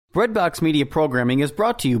Breadbox Media Programming is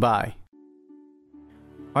brought to you by...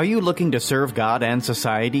 Are you looking to serve God and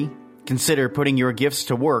society? Consider putting your gifts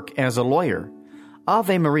to work as a lawyer.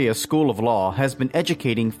 Ave Maria School of Law has been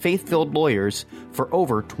educating faith-filled lawyers for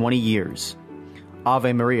over 20 years.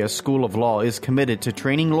 Ave Maria School of Law is committed to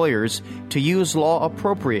training lawyers to use law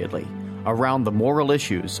appropriately around the moral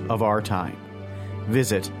issues of our time.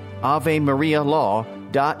 Visit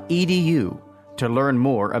avemarialaw.edu to learn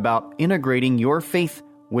more about integrating your faith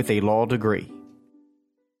with a law degree.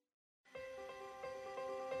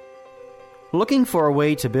 Looking for a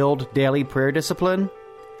way to build daily prayer discipline?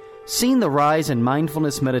 Seen the rise in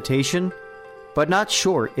mindfulness meditation, but not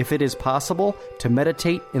sure if it is possible to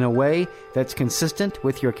meditate in a way that's consistent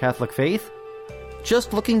with your Catholic faith?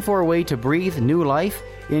 Just looking for a way to breathe new life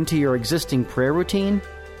into your existing prayer routine?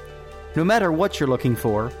 No matter what you're looking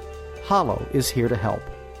for, Hallow is here to help.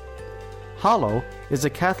 Hallow is a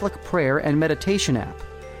Catholic prayer and meditation app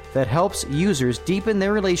that helps users deepen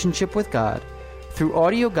their relationship with God through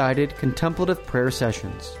audio-guided contemplative prayer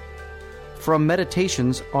sessions. From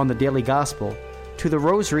meditations on the daily gospel to the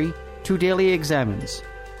rosary to daily examens,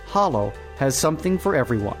 Hallow has something for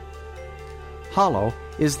everyone. Hallow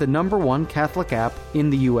is the #1 Catholic app in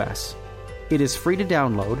the U.S. It is free to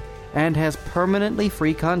download and has permanently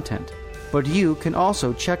free content, but you can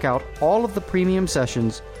also check out all of the premium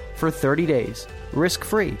sessions for 30 days,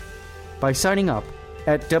 risk-free, by signing up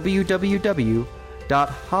at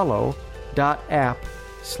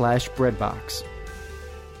www.hallow.app/breadbox.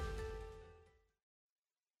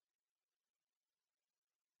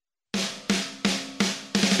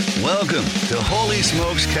 Welcome to Holy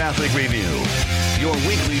Smokes Catholic Review, your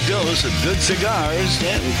weekly dose of good cigars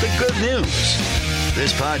and the good news.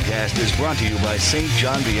 This podcast is brought to you by St.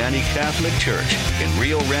 John Vianney Catholic Church in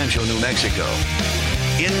Rio Rancho, New Mexico.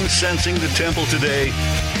 Incensing the temple today,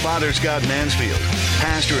 Father Scott Mansfield,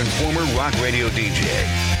 pastor and former rock radio DJ,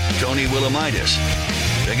 Tony Willamitis,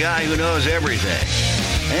 the guy who knows everything,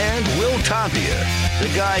 and Will Tapia, the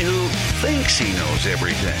guy who thinks he knows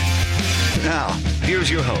everything. Now,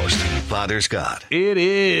 here's your host, Father Scott. It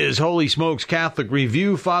is Holy Smokes Catholic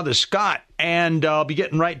Review, Father Scott, and I'll be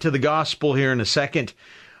getting right to the gospel here in a second.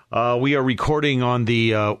 We are recording on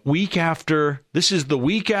the week after, this is the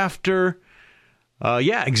week after,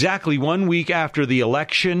 exactly 1 week after the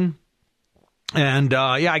election. And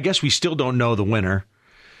I guess we still don't know the winner,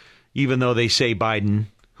 even though they say Biden,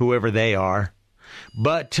 whoever they are.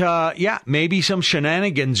 But maybe some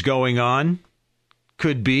shenanigans going on.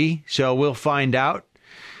 Could be, so we'll find out.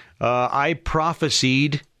 I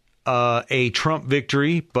prophesied a Trump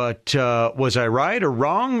victory, but was I right or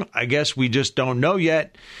wrong? I guess we just don't know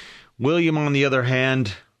yet. William, on the other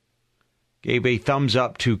hand, gave a thumbs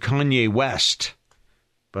up to Kanye West,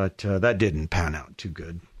 but that didn't pan out too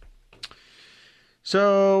good.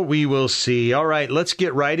 So we will see. All right, let's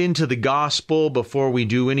get right into the gospel before we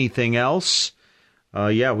do anything else.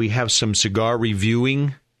 We have some cigar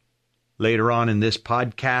reviewing later on in this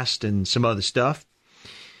podcast and some other stuff.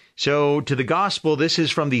 So to the gospel, this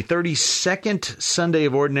is from the 32nd Sunday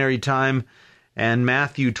of Ordinary Time and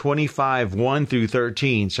Matthew 25, 1 through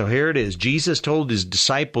 13. So here it is. Jesus told his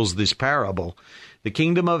disciples this parable. The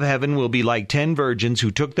kingdom of heaven will be like 10 virgins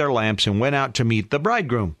who took their lamps and went out to meet the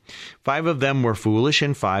bridegroom. 5 of them were foolish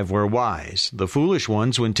and 5 were wise. The foolish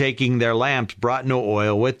ones, when taking their lamps, brought no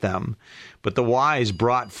oil with them, but the wise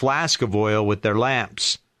brought flasks of oil with their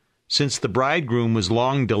lamps. Since the bridegroom was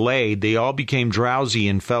long delayed, they all became drowsy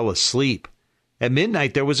and fell asleep. At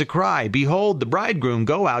midnight there was a cry, "Behold, the bridegroom,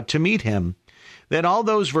 go out to meet him." Then all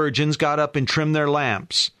those virgins got up and trimmed their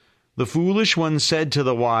lamps. The foolish ones said to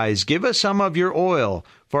the wise, "Give us some of your oil,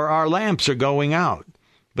 for our lamps are going out."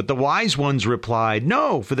 But the wise ones replied,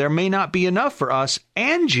 "No, for there may not be enough for us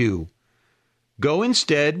and you. Go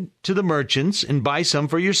instead to the merchants and buy some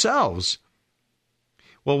for yourselves."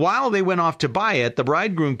 Well, while they went off to buy it, the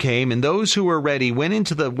bridegroom came, and those who were ready went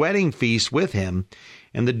into the wedding feast with him,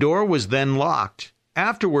 and the door was then locked.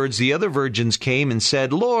 Afterwards, the other virgins came and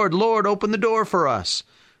said, "Lord, Lord, open the door for us."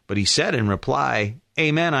 But he said in reply,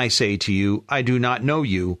 "Amen, I say to you, I do not know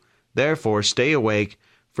you. Therefore, stay awake,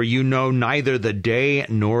 for you know neither the day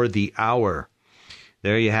nor the hour."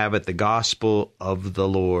 There you have it, the gospel of the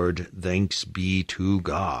Lord. Thanks be to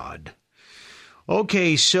God.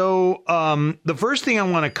 Okay, so the first thing I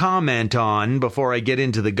want to comment on before I get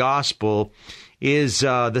into the gospel is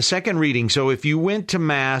the second reading. So if you went to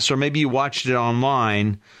Mass, or maybe you watched it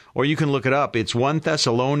online, or you can look it up, it's 1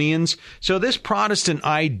 Thessalonians. So this Protestant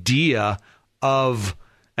idea of,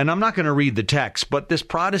 and I'm not going to read the text, but this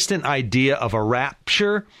Protestant idea of a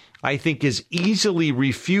rapture, I think, is easily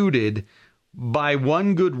refuted by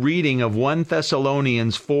one good reading of 1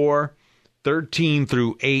 Thessalonians 4:13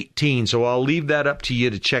 through 18. So I'll leave that up to you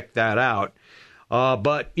to check that out.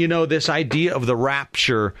 But, this idea of the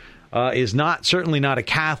rapture is certainly not a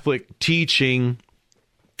Catholic teaching.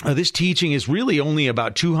 This teaching is really only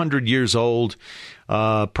about 200 years old.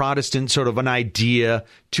 Protestant sort of an idea,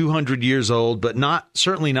 200 years old, but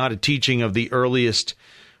certainly not a teaching of the earliest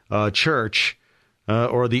church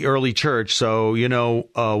or the early church. So,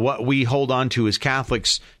 what we hold on to as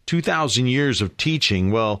Catholics, 2,000 years of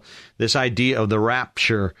teaching. Well, this idea of the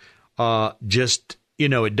rapture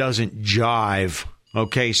it doesn't jive.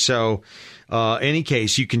 Okay, so any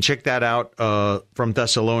case, you can check that out from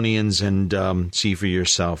Thessalonians and see for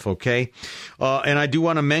yourself, okay? And I do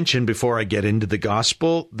want to mention before I get into the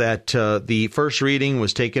gospel that the first reading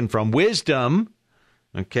was taken from Wisdom,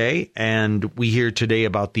 okay? And we hear today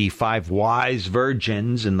about the 5 wise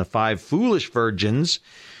virgins and the 5 foolish virgins.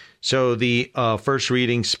 So the first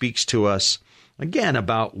reading speaks to us, again,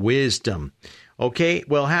 about wisdom. Okay,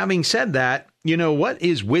 well, having said that, what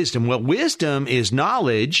is wisdom? Well, wisdom is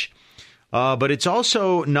knowledge, but it's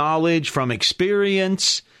also knowledge from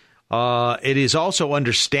experience. It is also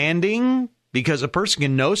understanding, because a person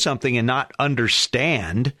can know something and not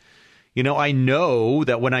understand. I know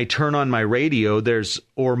that when I turn on my radio,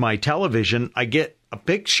 or my television, I get a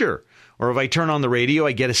picture. Or if I turn on the radio,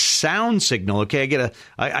 I get a sound signal. Okay,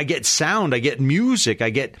 I get sound, I get music, I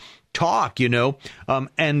get talk,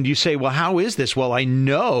 and you say, well, how is this? Well, I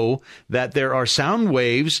know that there are sound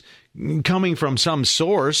waves coming from some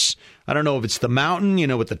source. I don't know if it's the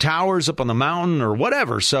mountain, with the towers up on the mountain or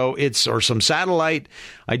whatever. So or some satellite.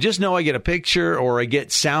 I just know I get a picture or I get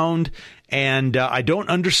sound, and I don't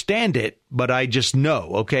understand it, but I just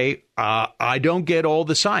know. Okay. I don't get all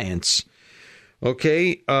the science.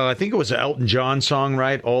 Okay, I think it was an Elton John song,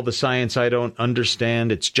 right? All the science I don't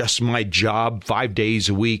understand. It's just my job 5 days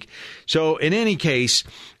a week. So in any case,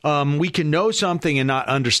 we can know something and not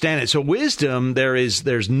understand it. So wisdom,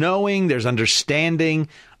 there's knowing, there's understanding,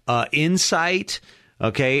 insight,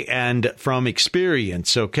 okay, and from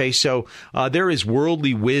experience, okay? So there is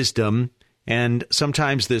worldly wisdom, and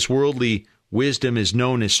sometimes this worldly wisdom is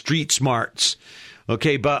known as street smarts,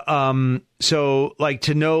 okay? But so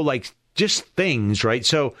to know, just things, right?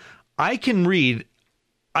 So I can read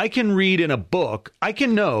in a book, I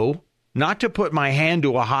can know not to put my hand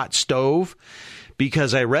to a hot stove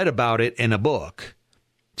because I read about it in a book.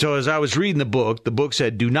 So as I was reading the book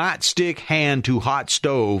said, do not stick hand to hot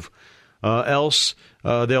stove, else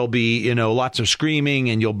there'll be, lots of screaming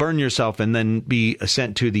and you'll burn yourself and then be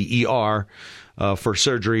sent to the ER for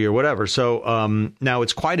surgery or whatever. So now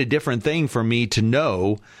it's quite a different thing for me to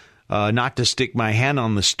know not to stick my hand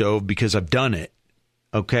on the stove because I've done it,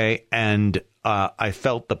 okay? And I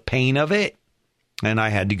felt the pain of it, and I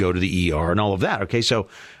had to go to the ER and all of that, okay? So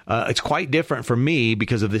it's quite different for me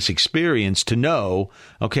because of this experience to know,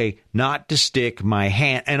 okay, not to stick my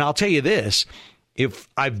hand. And I'll tell you this, if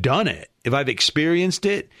I've done it, if I've experienced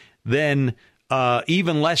it, then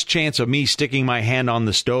even less chance of me sticking my hand on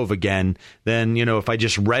the stove again than, if I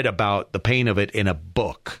just read about the pain of it in a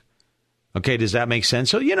book. Okay, does that make sense?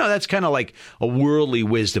 So, that's kind of like a worldly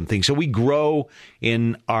wisdom thing. So we grow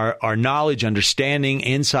in our knowledge, understanding,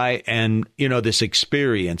 insight, and, this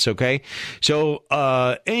experience, okay? So,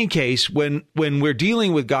 in case, when we're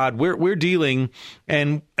dealing with God, we're dealing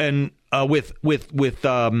with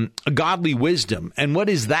godly wisdom. And what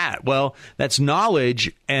is that? Well, that's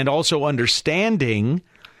knowledge and also understanding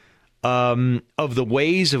of the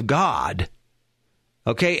ways of God.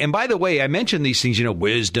 Okay, and by the way, I mentioned these things,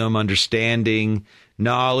 wisdom, understanding,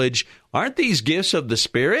 knowledge. Aren't these gifts of the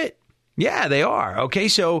Spirit? Yeah, they are. Okay,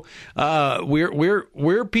 so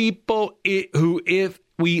we're people who, if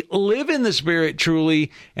we live in the Spirit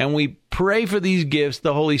truly and we pray for these gifts,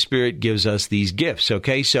 the Holy Spirit gives us these gifts.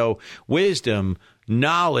 Okay, so wisdom,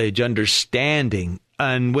 knowledge, understanding,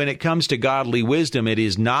 and when it comes to godly wisdom, it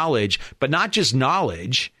is knowledge, but not just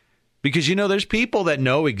knowledge. Because, there's people that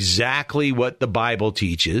know exactly what the Bible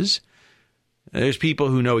teaches. There's people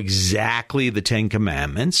who know exactly the 10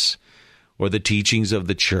 Commandments or the teachings of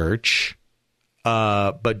the church,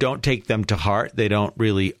 but don't take them to heart. They don't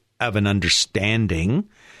really have an understanding,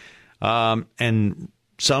 and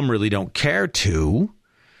some really don't care to.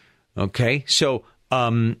 Okay, so,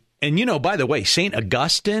 and by the way, St.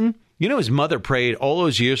 Augustine, his mother prayed all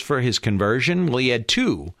those years for his conversion. Well, he had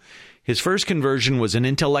 2. His first conversion was an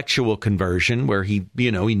intellectual conversion where he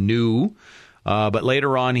knew But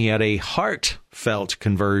later on, he had a heartfelt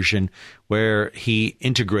conversion where he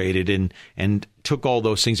integrated and took all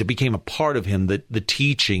those things. It became a part of him, the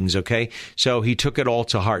teachings, okay? So he took it all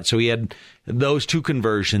to heart. So he had those two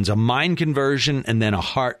conversions, a mind conversion and then a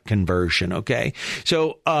heart conversion, okay?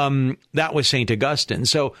 So that was St. Augustine.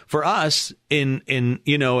 So for us, in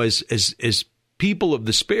as people of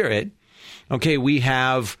the Spirit, okay, we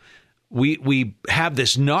have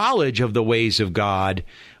this knowledge of the ways of God,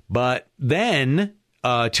 but then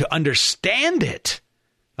to understand it,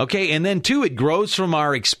 okay, and then too, it grows from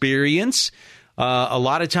our experience. A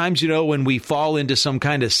lot of times, when we fall into some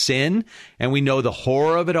kind of sin and we know the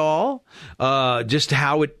horror of it all, just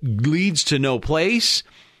how it leads to no place.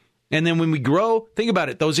 And then when we grow, think about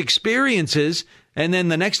it, those experiences, and then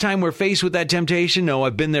the next time we're faced with that temptation, no,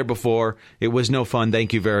 I've been there before. It was no fun.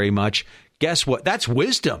 Thank you very much. Guess what? That's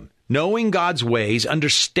wisdom. Knowing God's ways,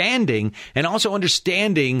 understanding, and also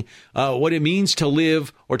understanding what it means to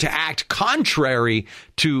live or to act contrary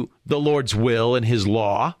to the Lord's will and his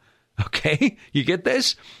law. Okay, you get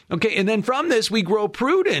this? Okay, and then from this, we grow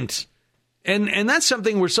prudent. And that's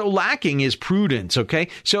something we're so lacking is prudence, okay?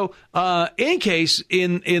 So in case,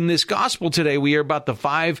 in this gospel today, we hear about the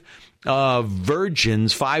 5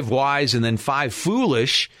 virgins, 5 wise, and then 5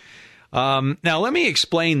 foolish. Now, let me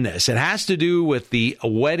explain this. It has to do with the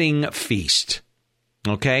wedding feast,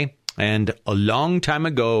 okay? And a long time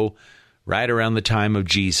ago, right around the time of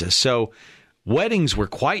Jesus. So weddings were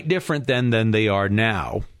quite different then than they are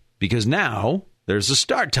now, because now there's a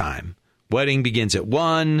start time. Wedding begins at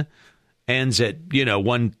 1, ends at,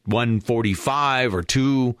 1:45 or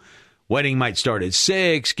 2. Wedding might start at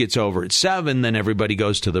 6, gets over at 7, then everybody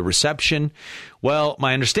goes to the reception. Well,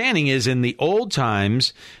 my understanding is in the old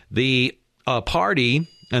times, the party,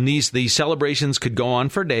 and these celebrations could go on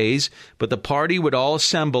for days, but the party would all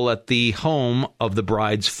assemble at the home of the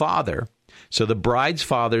bride's father. So the bride's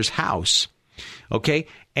father's house, okay?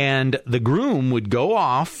 And the groom would go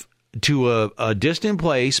off to a distant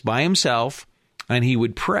place by himself, and he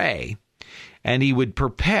would pray, and he would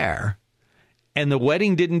prepare. And the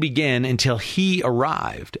wedding didn't begin until he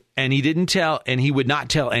arrived, and he would not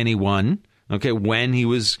tell anyone, okay, when he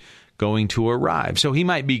was going to arrive. So he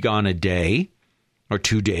might be gone a day or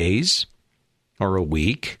 2 days or a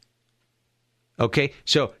week. Okay,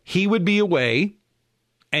 so he would be away,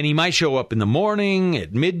 and he might show up in the morning,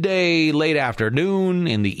 at midday, late afternoon,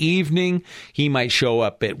 in the evening. He might show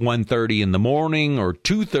up at 1:30 in the morning or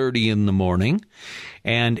 2:30 in the morning.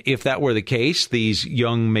 And if that were the case, these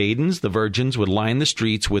young maidens, the virgins, would line the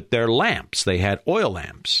streets with their lamps. They had oil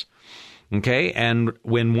lamps. Okay, and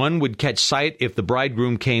when one would catch sight, if the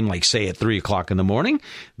bridegroom came, like, say, at 3 o'clock in the morning,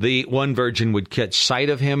 the one virgin would catch sight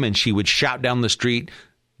of him, and she would shout down the street,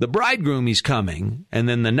 "The bridegroom, he's coming." And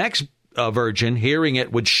then the next virgin, hearing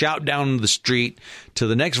it, would shout down the street to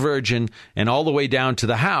the next virgin and all the way down to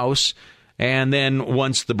the house. And then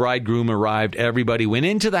once the bridegroom arrived, everybody went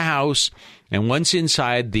into the house. And once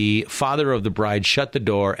inside, the father of the bride shut the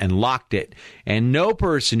door and locked it. And no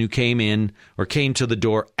person who came in or came to the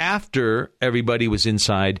door after everybody was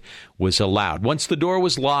inside was allowed. Once the door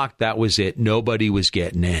was locked, that was it. Nobody was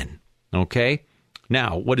getting in. Okay?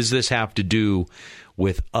 Now, what does this have to do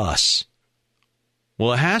with us?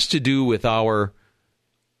 Well, it has to do with our,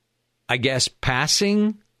 I guess,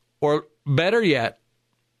 passing, or better yet,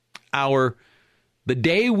 the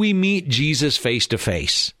day we meet Jesus face to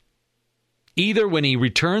face. Either when he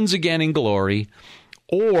returns again in glory,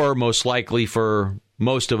 or most likely for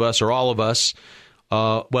most of us or all of us,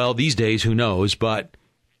 well, these days, who knows, but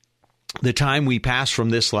the time we pass from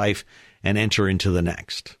this life and enter into the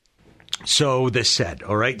next. So this said,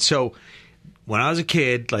 all right, so when I was a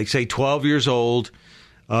kid, like say 12 years old,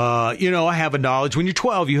 I have a knowledge. When you're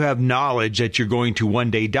 12, you have knowledge that you're going to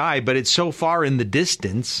one day die, but it's so far in the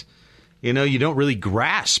distance, you don't really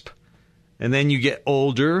grasp. And then you get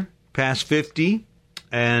older, past 50,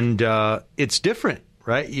 and it's different,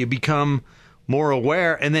 right? You become more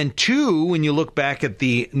aware. And then two, when you look back at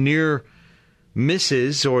the near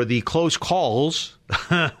misses or the close calls,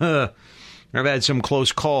 I've had some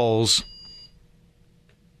close calls.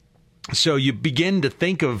 So you begin to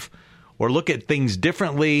think of or look at things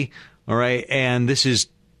differently, all right? And this is,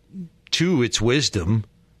 too, it's wisdom,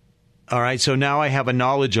 all right? So now I have a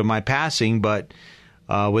knowledge of my passing, but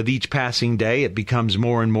with each passing day, it becomes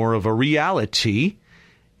more and more of a reality,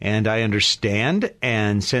 and I understand.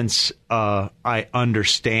 And since I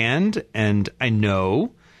understand and I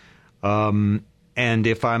know, and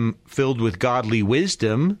if I'm filled with godly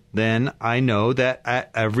wisdom, then I know that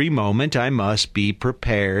at every moment I must be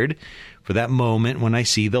prepared for that moment when I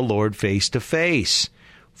see the Lord face to face.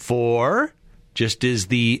 For just as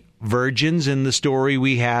the virgins in the story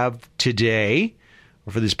we have today,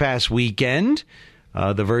 or for this past weekend,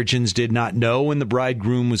 the virgins did not know when the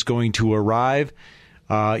bridegroom was going to arrive.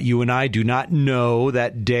 You and I do not know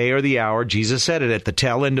that day or the hour. Jesus said it at the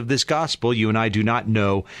tail end of this gospel. You and I do not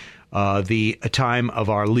know the time of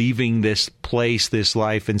our leaving this place, this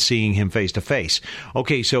life, and seeing him face to face.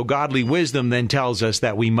 Okay, so godly wisdom then tells us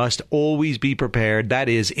that we must always be prepared. That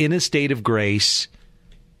is, in a state of grace.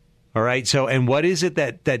 All right, so, and what is it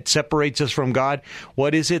that separates us from God?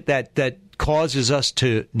 What is it that causes us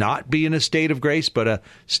to not be in a state of grace, but a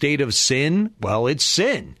state of sin? Well, it's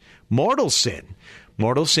sin, mortal sin.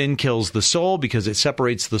 Mortal sin kills the soul because it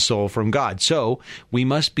separates the soul from God. So we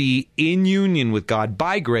must be in union with God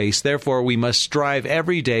by grace. Therefore, we must strive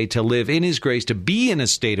every day to live in his grace, to be in a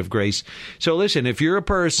state of grace. So listen, if you're a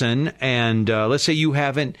person and let's say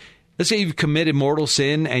you've committed mortal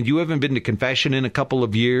sin and you haven't been to confession in a couple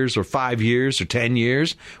of years or 5 years or 10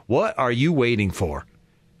 years, what are you waiting for?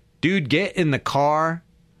 Dude, get in the car,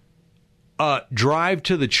 drive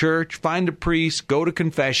to the church, find a priest, go to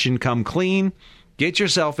confession, come clean. Get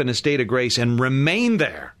yourself in a state of grace and remain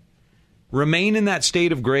there. Remain in that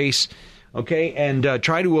state of grace, okay? And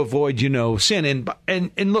try to avoid, sin.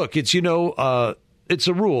 And look, it's, it's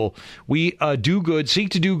a rule. We do good,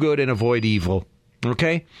 seek to do good and avoid evil,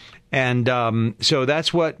 okay? And so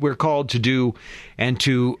that's what we're called to do, and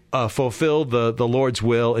to fulfill the Lord's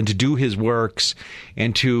will and to do his works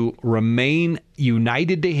and to remain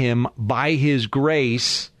united to him by his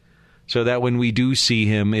grace, so that when we do see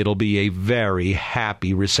him, it'll be a very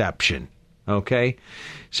happy reception, okay?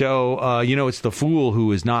 So, it's the fool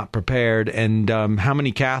who is not prepared. And how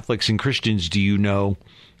many Catholics and Christians do you know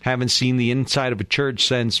haven't seen the inside of a church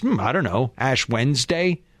since, Ash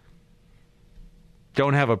Wednesday?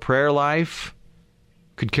 Don't have a prayer life?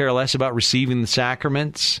 Could care less about receiving the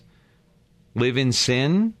sacraments? Live in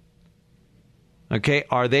sin? Okay,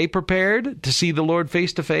 are they prepared to see the Lord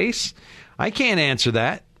face to face? I can't answer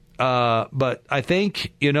that. But I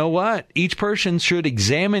think, you know what? Each person should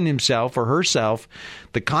examine himself or herself,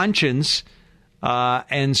 the conscience,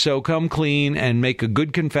 and so come clean and make a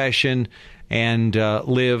good confession and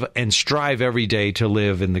live and strive every day to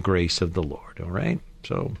live in the grace of the Lord. All right?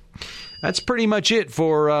 So that's pretty much it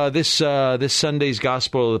for this Sunday's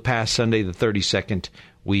Gospel of the past Sunday, the 32nd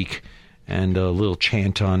week, and a little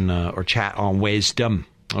chat on wisdom.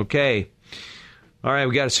 Okay. All right,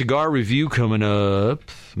 we got a cigar review coming up,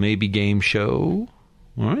 maybe game show.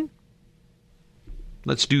 All right,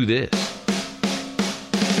 let's do this.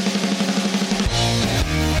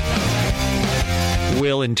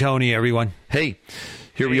 Will and Tony, everyone. Hey,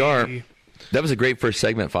 here we are. That was a great first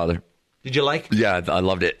segment, Father. Did you like? Yeah, I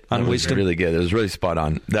loved it. On wisdom? It was really good. It was really spot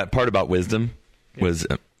on. That part about wisdom was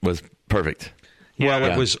perfect. Well,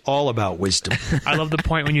 it was all about wisdom. I love the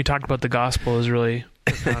point when you talked about the gospel is really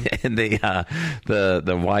and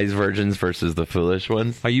the wise virgins versus the foolish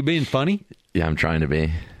ones. Are you being funny? Yeah, I'm trying to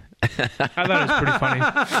be. I thought it was pretty funny.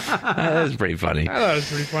 That was pretty funny. I thought it was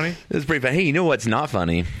pretty funny. It was pretty funny. Hey, you know what's not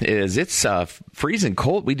funny is it's freezing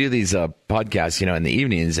cold. We do these podcasts, in the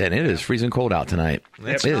evenings, and it is freezing cold out tonight.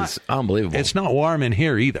 It is unbelievable. It's not warm in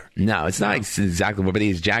here either. No, it's not exactly what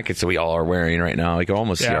these jackets that we all are wearing right now. We can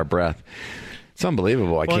almost see our breath. It's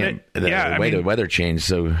unbelievable. The weather changed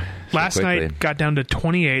so last quickly. night got down to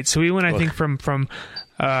 28. So we went, I think, from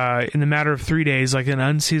in the matter of 3 days, like an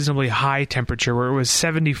unseasonably high temperature where it was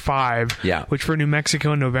 75, which for New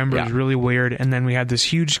Mexico in November is really weird. And then we had this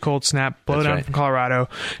huge cold snap blow down from Colorado,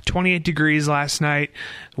 28 degrees last night.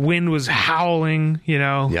 Wind was howling,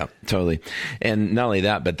 Yeah, totally. And not only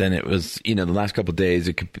that, but then it was, the last couple of days,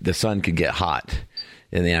 the sun could get hot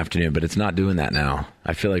in the afternoon, but it's not doing that now.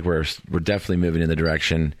 I feel like we're definitely moving in the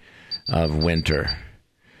direction of winter.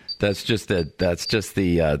 That's just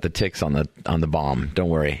the ticks on the bomb. Don't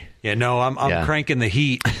worry. Yeah, no, I'm cranking the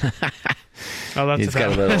heat. He's got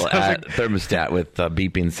a little thermostat with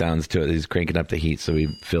beeping sounds to it. He's cranking up the heat so we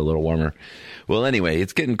feel a little warmer. Well, anyway,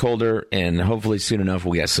 it's getting colder, and hopefully soon enough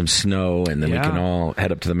we'll get some snow, and then we can all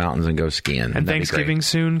head up to the mountains and go skiing. And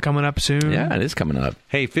Thanksgiving coming up soon. Yeah, it is coming up.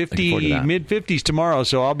 Hey, mid-50s tomorrow,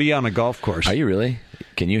 so I'll be on a golf course. Are you really?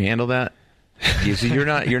 Can you handle that? You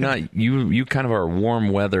kind of are a warm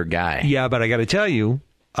weather guy. Yeah, but I got to tell you,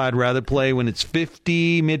 I'd rather play when it's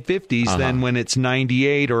mid-50s than when it's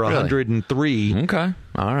 98 or 103. Okay.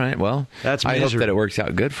 All right. Well, I hope that it works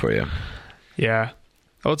out good for you. Yeah.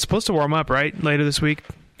 Oh, it's supposed to warm up, right? Later this week?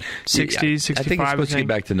 60, 65, I think it's supposed to get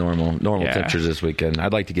back to normal temperatures this weekend.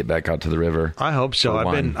 I'd like to get back out to the river. I hope so.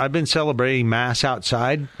 I've been celebrating Mass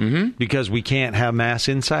outside because we can't have Mass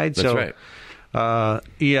inside. That's right.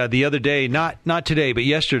 Yeah, the other day, not today, but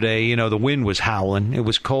yesterday, the wind was howling. It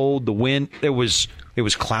was cold. The wind, it was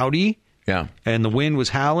cloudy. Yeah. And the wind was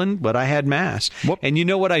howling, but I had mass. Whoop. And you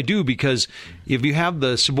know what I do? Because if you have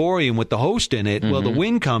the Ciborium with the host in it, well, the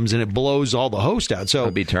wind comes and it blows all the host out. So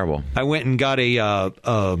that'd be terrible. I went and got a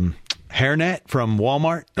hairnet from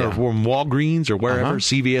Walmart or from Walgreens or wherever,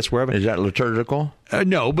 CVS, wherever. Is that liturgical?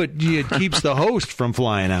 No, but it keeps the host from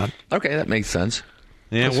flying out. Okay, that makes sense.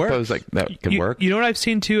 Yeah, I suppose that could work. You know what I've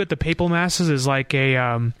seen too at the papal masses is like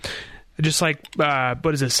a just like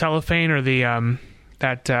what is it, cellophane or the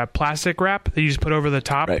that plastic wrap that you just put over the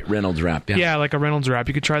top. Right, Reynolds wrap. Yeah, like a Reynolds wrap.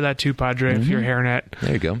 You could try that too, Padre, if you're hairnet.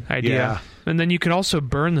 There you go. Idea. Yeah. And then you can also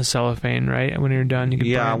burn the cellophane, right? When you're done, you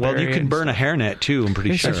can burn you can burn a hairnet too, I'm pretty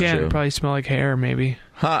yes, sure. you can. Probably smell like hair, maybe.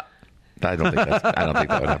 I don't think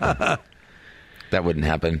that would happen. That wouldn't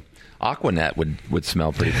happen. Aquanet would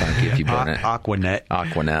smell pretty funky if you burn it.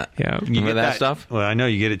 Aquanet. Yeah. You remember that stuff? Well, I know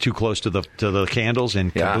you get it too close to the candles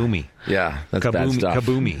and kaboomy. Yeah, that's bad stuff.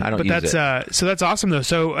 Kaboomy. I don't but use that's so that's awesome though.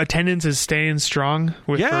 So attendance is staying strong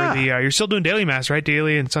for the you're still doing daily mass, right?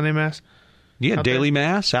 Daily and Sunday mass? Yeah, daily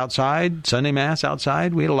mass outside, Sunday mass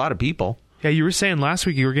outside. We had a lot of people. Yeah, you were saying last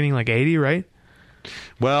week you were getting like 80, right?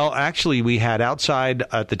 Well, actually, we had outside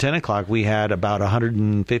at the 10 o'clock, we had about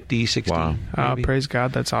 150, 60. Wow. Oh, praise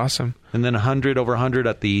God. That's awesome. And then over 100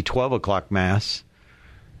 at the 12 o'clock Mass.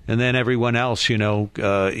 And then everyone else,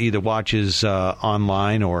 either watches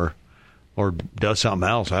online or does something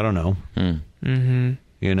else. I don't know. Mm-hmm.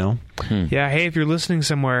 Yeah, hey, if you're listening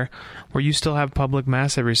somewhere where you still have public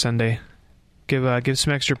Mass every Sunday, give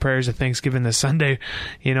some extra prayers of Thanksgiving this Sunday,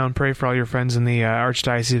 and pray for all your friends in the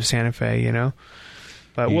Archdiocese of Santa Fe,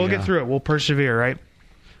 But we'll get through it. We'll persevere, right?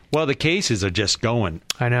 Well, the cases are just going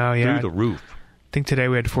through the roof. I think today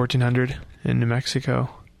we had 1,400 in New Mexico.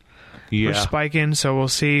 Yeah. We're spiking, so we'll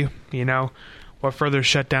see, what further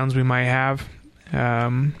shutdowns we might have.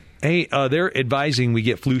 Hey, they're advising we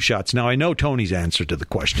get flu shots. Now, I know Tony's answer to the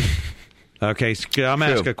question. Okay, so I'm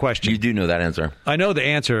asking a question. You do know that answer. I know the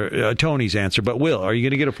answer, Tony's answer, but Will, are you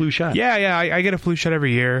going to get a flu shot? Yeah, I get a flu shot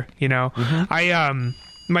every year,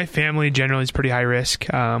 my family generally is pretty high risk,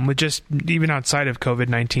 with just even outside of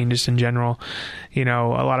COVID-19, just in general. A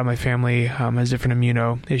lot of my family has different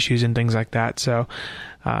immuno issues and things like that. So,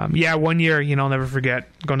 1 year, I'll never forget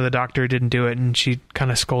going to the doctor, didn't do it, and she kind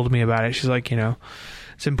of scolded me about it. She's like,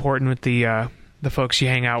 it's important with the folks you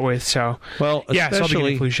hang out with. So, so I'll be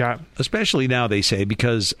getting a flu shot. Especially now, they say,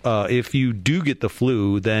 because if you do get the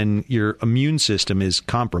flu, then your immune system is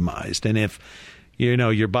compromised. And if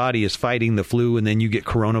your body is fighting the flu and then you get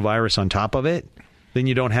coronavirus on top of it, then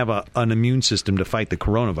you don't have an immune system to fight the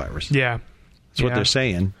coronavirus. Yeah. That's what they're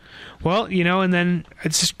saying. Well, and then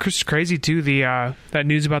it's just crazy, too, that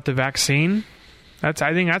news about the vaccine. I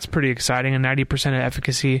think that's pretty exciting, a 90%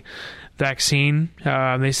 efficacy vaccine.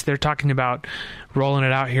 They're talking about rolling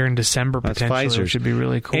it out here in December potentially, which would be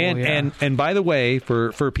really cool. And by the way,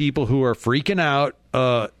 for people who are freaking out,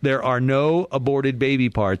 there are no aborted baby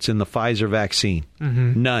parts in the Pfizer vaccine.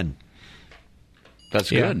 Mm-hmm. None.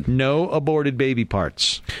 That's good. No aborted baby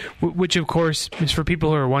parts. Which, of course, is for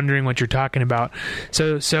people who are wondering what you're talking about.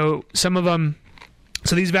 So some of them...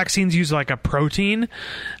 So these vaccines use like a protein,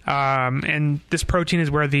 and this protein is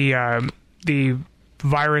where the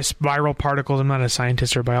viral particles, I'm not a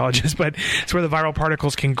scientist or biologist, but it's where the viral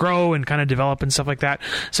particles can grow and kind of develop and stuff like that.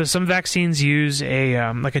 So some vaccines use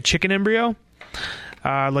like a chicken embryo.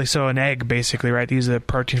 An egg, basically, right? They use the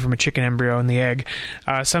protein from a chicken embryo in the egg.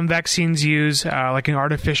 Some vaccines use like an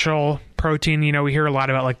artificial protein. We hear a lot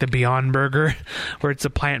about like the Beyond Burger, where it's a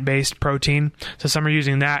plant-based protein. So some are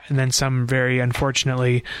using that, and then some, very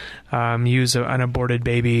unfortunately, use an aborted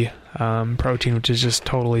baby protein, which is just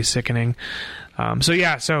totally sickening.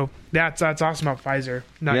 So that's awesome about Pfizer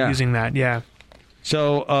not using that. Yeah.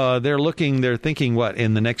 So they're thinking what,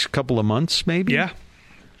 in the next couple of months, maybe? Yeah.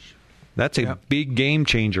 That's a big game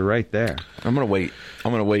changer right there. I'm gonna wait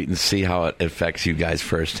and see how it affects you guys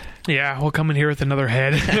first. Yeah, we'll come in here with another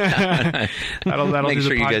head. that'll make do sure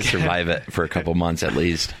the you guys podcast. survive it for a couple months at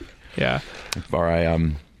least. Yeah. Before I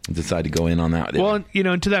decide to go in on that. Well, to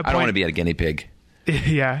that point, I don't want to be a guinea pig.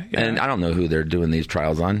 Yeah. And I don't know who they're doing these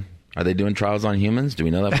trials on. Are they doing trials on humans? Do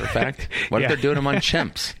we know that for a fact? What if they're doing them on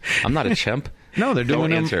chimps? I'm not a chimp. No, they're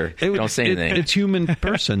doing Don't answer. Don't say anything. It's human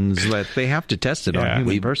persons that they have to test it on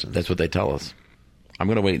human persons. That's what they tell us. I'm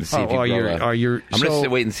going to wait and see if you grow I'm going to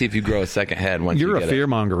wait and see if you grow a second head once you get it. You're a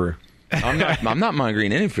fearmongerer. I'm not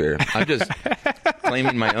mongering any fear. I'm just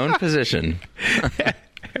claiming my own position.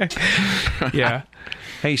 Yeah.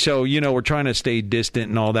 Hey, so, we're trying to stay distant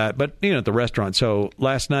and all that, but, at the restaurant. So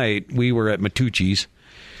last night we were at Matucci's.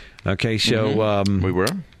 Okay, so we were.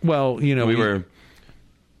 Well, we were.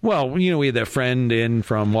 Well, we had that friend in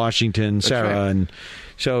from Washington, Sarah, and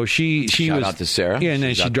so she Shout was out to Sarah. Yeah, and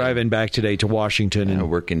then she's driving back today to Washington and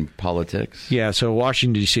working politics. Yeah, so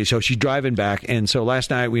Washington D.C. So she's driving back, and so last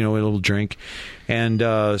night we had a little drink, and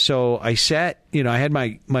so I sat. I had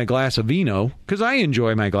my glass of vino because I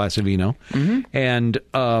enjoy my glass of vino, and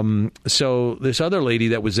so this other lady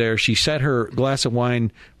that was there, she set her glass of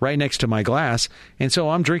wine right next to my glass, and so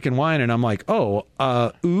I'm drinking wine, and I'm like, oh,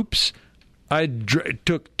 oops. I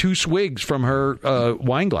took 2 swigs from her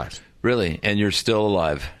wine glass. Really? And you're still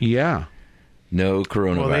alive? Yeah. No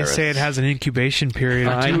coronavirus. Well, they say it has an incubation period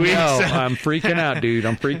of 2 weeks. I'm freaking out, dude.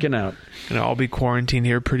 I'm freaking out. And I'll be quarantined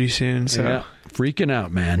here pretty soon. So yeah, freaking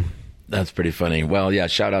out, man. That's pretty funny. Well, yeah,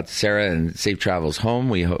 shout out to Sarah and safe travels home.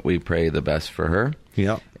 We pray the best for her.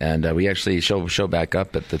 Yeah. And we actually show back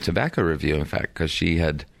up at the tobacco review, in fact, because she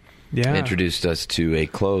had introduced us to a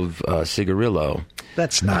clove cigarillo.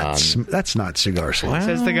 That's not cigar smoke. Well,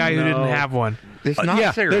 says the guy who didn't have one. It's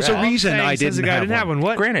not cigarette. There's a reason I didn't have one.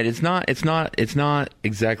 What? Granted, it's not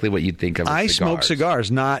exactly what you'd think of. I smoke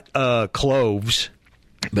cigars, not cloves.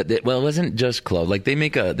 But it wasn't just clove. Like they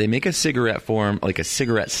make a cigarette form, like a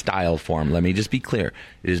cigarette style form. Let me just be clear: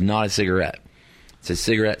 it is not a cigarette. It's a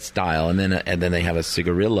cigarette style, and then they have a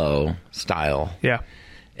cigarillo style. Yeah,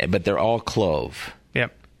 but they're all clove.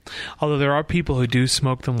 Yep. Although there are people who do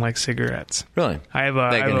smoke them like cigarettes. Really? I have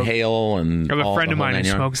inhale and. I have a friend of mine who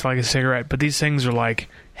smokes like a cigarette, but these things are like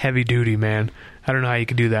heavy duty, man. I don't know how you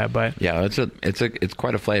can do that, but yeah, it's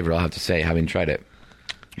quite a flavor. I'll have to say, having tried it.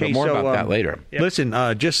 But more about that later. Yep.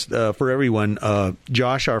 Listen, just for everyone,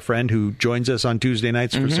 Josh, our friend who joins us on Tuesday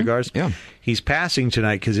nights for cigars, he's passing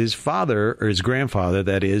tonight because his father, or his grandfather,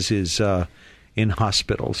 that is in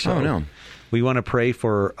hospital. So we want to pray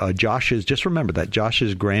for Josh's, just remember that,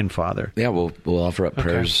 Josh's grandfather. Yeah, we'll offer up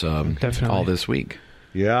prayers all this week.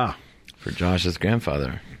 Yeah. For Josh's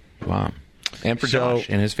grandfather. Wow. And for Josh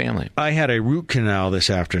and his family. I had a root canal this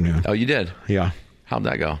afternoon. Oh, you did? Yeah. How'd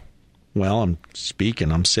that go? Well, I'm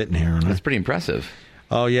sitting here. That's pretty impressive.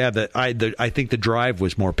 Oh, yeah. I think the drive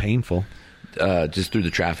was more painful. Just through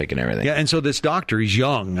the traffic and everything. Yeah, and so this doctor, he's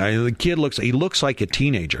young. The kid looks like a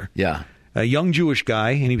teenager. Yeah. A young Jewish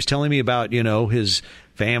guy, and he was telling me about, his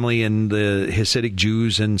family and the Hasidic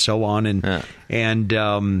Jews and so on.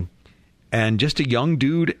 And just a young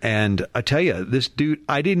dude. And I tell you, this dude,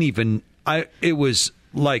 it was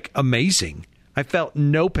like amazing. I felt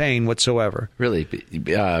no pain whatsoever. Really?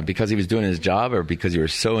 Because he was doing his job, or because you were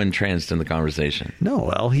so entranced in the conversation? No,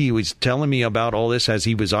 well, he was telling me about all this as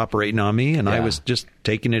he was operating on me, and I was just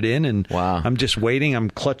taking it in, and I'm just waiting. I'm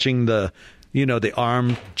clutching the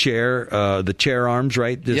armchair, the chair arms,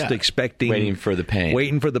 right? Just expecting. Waiting for the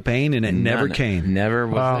pain. And it never came. Never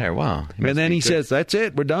was there. Wow. And then he says, that's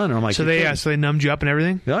it. We're done. And I'm like, so they numbed you up and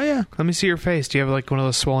everything? Oh, yeah. Let me see your face. Do you have like one of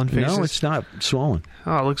those swollen faces? No, it's not swollen.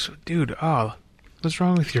 Oh, it looks, dude, what's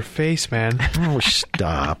wrong with your face, man? Oh,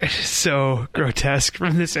 stop. It's so grotesque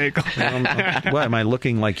from this angle. What, am I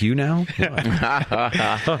looking like you now?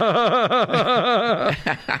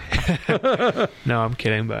 No, I'm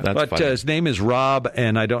kidding. But his name is Rob,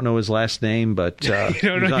 and I don't know his last name, but... you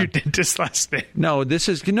don't know your dentist's last name? No,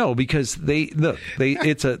 because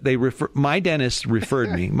my dentist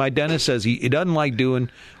referred me. My dentist says he doesn't like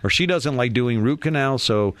doing, or she doesn't like doing root canal,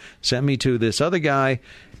 so sent me to this other guy,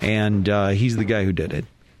 and he's the guy who did it.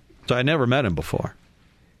 So I never met him before.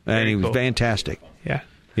 And he was fantastic. Yeah.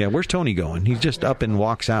 Yeah, where's Tony going? He's just up and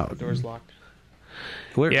walks out. The door's locked.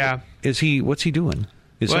 Where is he? What's he doing?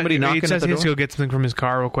 Is somebody knocking at the door? He says he needs to go get something from his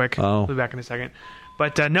car real quick. Oh. I'll be back in a second.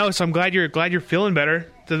 But no, so I'm glad you're feeling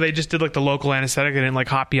better. So they just did like the local anesthetic. They didn't like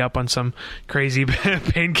hop you up on some crazy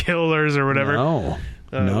painkillers or whatever. No.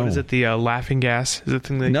 What is it? The laughing gas? Is it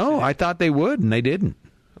the thing? No, I thought they would, and they didn't.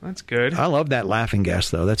 That's good. I love that laughing gas,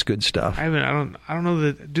 though. That's good stuff. I don't know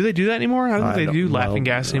that. Do they do that anymore? I don't think they do laughing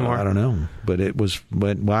gas anymore. I don't know, but it was.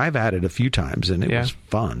 But I've had it a few times, and it was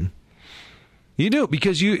fun. You do it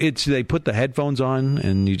because they put the headphones on,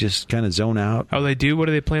 and you just kind of zone out. Oh, they do. What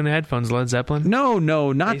do they play in the headphones? Led Zeppelin? No,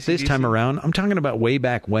 not AC/DC? This time around. I'm talking about way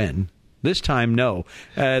back when. This time, no.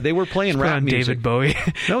 They were playing rap music. David Bowie.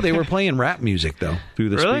 No, they were playing rap music though through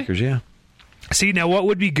the speakers. Yeah. See, now what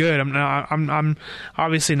would be good? I'm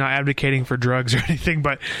obviously not advocating for drugs or anything,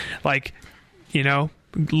 but like,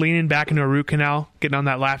 leaning back into a root canal, getting on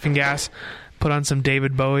that laughing gas, put on some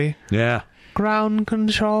David Bowie. Yeah. Ground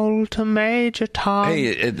control to Major Tom.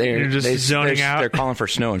 Hey, You're just zoning out. They're calling for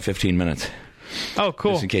snow in 15 minutes. Oh,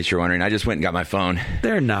 cool. Just in case you're wondering, I just went and got my phone.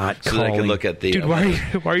 They're not so that I can look at the... Dude, why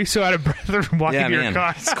are you so out of breath from walking to your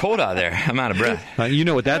car? It's cold out there. I'm out of breath. You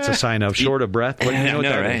know what that's a sign of? Short of breath? What, you know what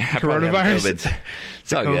that right? Coronavirus?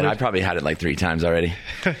 It's all good. I probably had it like 3 times already.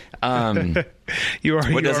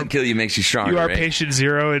 What doesn't kill you makes you stronger. You are right? patient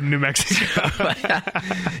zero in New Mexico.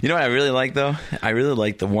 You know what I really like, though? I really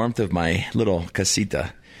like the warmth of my little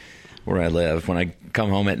casita where I live. When I come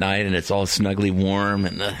home at night and it's all snugly warm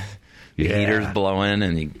and the heater's blowing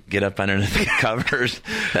and you get up underneath the covers.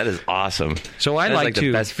 That is awesome. So I like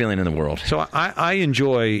the best feeling in the world. So I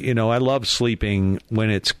enjoy, I love sleeping when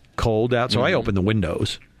it's cold out. So I open the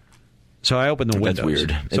windows. So I open the windows. That's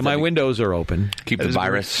weird. So my windows are open. Keep it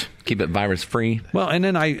virus free. Well, and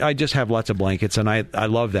then I just have lots of blankets, and I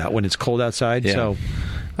love that when it's cold outside. Yeah. So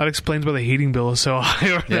that explains why the heating bill is so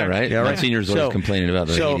high over there. Yeah, right. Yeah, right. My seniors always complaining about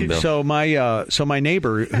the heating bill. So my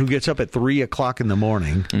neighbor who gets up at 3:00 in the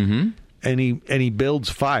morning, and he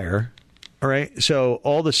builds fire. All right. So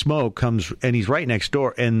all the smoke comes, and he's right next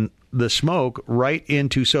door, and the smoke right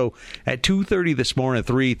into. So at 2:30 this morning,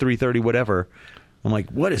 3:30, whatever. I'm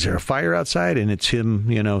like, what, is there a fire outside? And it's him,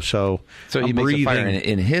 So he makes a fire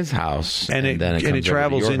in his house, and it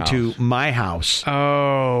travels into my house.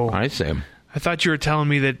 Oh, I see. I thought you were telling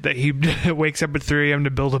me that he wakes up at 3 a.m.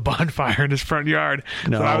 to build a bonfire in his front yard.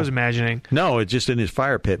 That's what I was imagining. No, it's just in his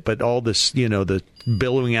fire pit. But all this, the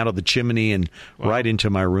billowing out of the chimney and right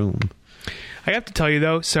into my room. I have to tell you,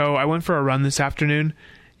 though, so I went for a run this afternoon,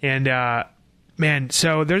 and, man,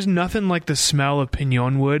 so there's nothing like the smell of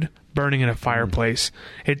pinon wood burning in a fireplace.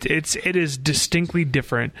 It is distinctly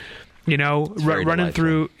different. Running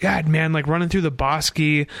through the bosque,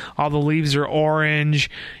 all the leaves are orange,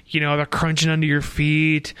 they're crunching under your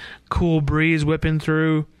feet, cool breeze whipping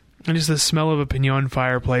through, and just the smell of a pinon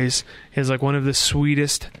fireplace is like one of the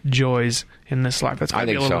sweetest joys in this life. That's gotta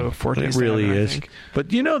be a little bit of a foretaste. It really is. But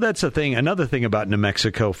that's the thing. Another thing about New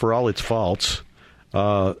Mexico, for all its faults,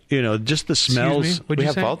 just the smells. We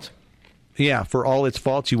have faults? Yeah, for all its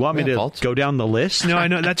faults. You want me to go down the list? No, I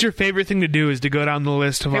know. That's your favorite thing to do, is to go down the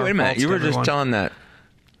list of our faults. Wait a minute. You were just telling that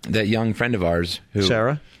young friend of ours,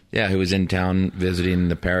 Sarah? Yeah, who was in town visiting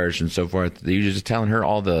the parish and so forth. You were just telling her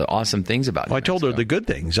all the awesome things about New Mexico. I told her the good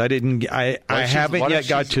things. I haven't yet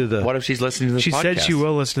got to the... What if she's listening to this podcast? She said she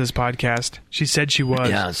will listen to this podcast. She said she was.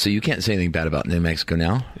 Yeah, so you can't say anything bad about New Mexico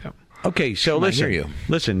now. Yep. Okay, so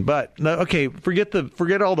listen, but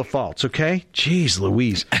forget all the faults, okay? Jeez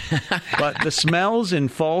Louise. But the smells in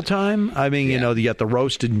fall time, I mean, you got the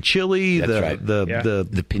roasted chili,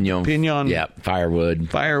 the pinon, firewood.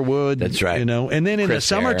 That's right. And then in the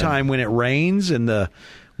summertime when it rains and the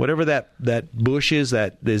whatever that bush is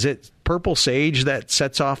it purple sage that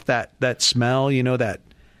sets off that smell, you know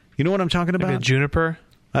what I'm talking about? Like a juniper?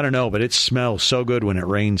 I don't know, but it smells so good when it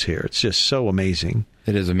rains here. It's just so amazing.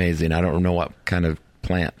 It is amazing. I don't know what kind of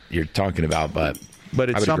plant you're talking about, but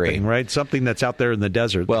it's something, right? Something that's out there in the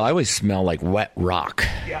desert. Well, I always smell like wet rock.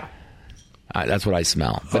 Yeah. That's what I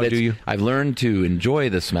smell. But do you? I've learned to enjoy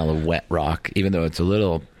the smell of wet rock, even though it's a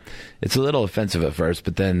little offensive at first,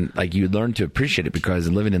 but then you learn to appreciate it because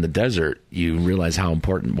living in the desert, you realize how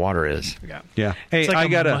important water is. Yeah. Hey, it's like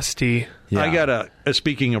musty. Yeah. I got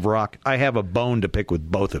speaking of rock, I have a bone to pick with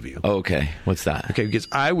both of you. Oh, okay. What's that? Okay, because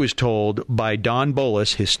I was told by Don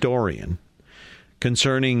Bullis, historian,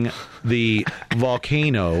 concerning the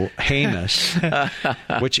volcano Jemez,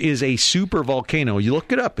 which is a super volcano. You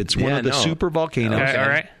look it up. It's one of the super volcanoes. Okay, all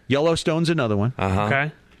right. Yellowstone's another one. Uh-huh.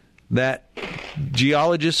 Okay. That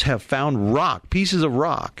geologists have found pieces of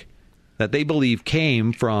rock that they believe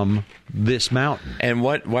came from this mountain. And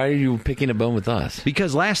why are you picking a bone with us?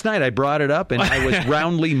 Because last night I brought it up and I was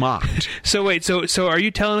roundly mocked. So wait, so are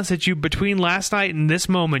you telling us that you, between last night and this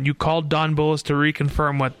moment, you called Don Bullis to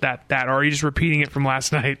reconfirm what that, or are you just repeating it from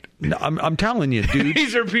last night? No, I'm telling you, dude.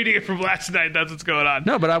 He's repeating it from last night. That's what's going on.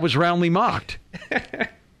 No, but I was roundly mocked. I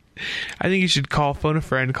think you should phone a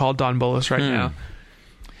friend, call Don Bullis right now.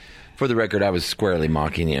 For the record, I was squarely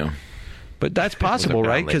mocking you. But that's possible,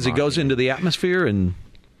 right? Because it goes into the atmosphere and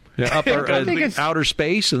outer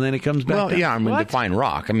space, and then it comes back. Well, yeah, define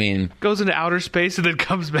rock. I mean, goes into outer space and then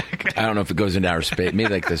comes back. I don't know if it goes into outer space.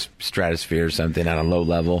 Maybe like the stratosphere or something at a low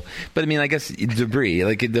level. But I mean, I guess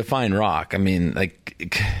debris, define rock. I mean,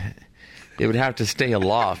 it would have to stay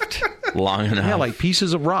aloft long enough. Yeah, like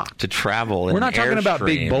pieces of rock to travel. We're not talking about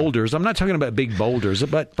big boulders. I'm not talking about big boulders,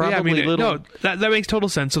 but probably little. No, that makes total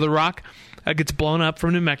sense. So the rock gets blown up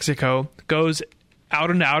from New Mexico, goes out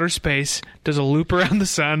into outer space, does a loop around the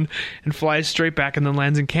sun, and flies straight back and then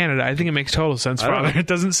lands in Canada. I think it makes total sense, Father. It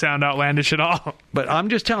doesn't sound outlandish at all. But I'm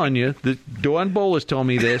just telling you, Duane Bolus told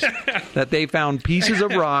me this, that they found pieces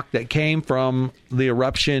of rock that came from the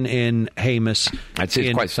eruption in Jemez. I'd say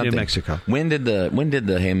it's quite something. In Mexico. When did the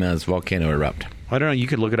Jemez volcano erupt? I don't know. You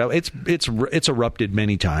could look it up. It's erupted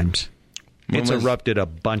many times. It's erupted a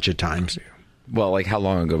bunch of times. Well, like how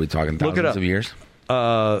long ago are we talking? Thousands of years?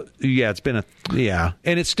 Yeah, it's been and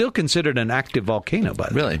it's still considered an active volcano, by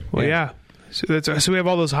the way. Really? Well, yeah. So we have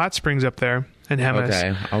all those hot springs up there in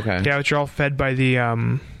Jemez. Okay. Yeah, which are all fed by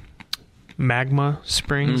the magma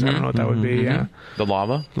springs. I don't know what that would be. Yeah, the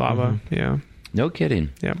lava. Yeah. No kidding.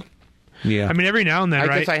 Yeah. Yeah. I mean, every now and then,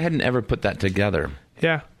 I guess I hadn't ever put that together.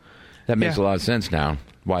 Yeah. That makes a lot of sense now.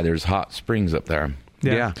 Why there's hot springs up there.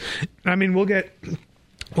 Yeah. I mean, we'll get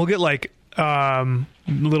like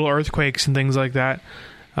little earthquakes and things like that.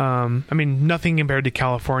 I mean, nothing compared to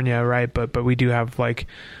California, right? But we do have like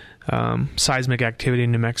seismic activity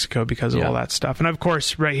in New Mexico because of all that stuff. And of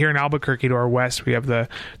course, right here in Albuquerque to our west, we have the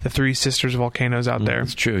Three Sisters volcanoes out there.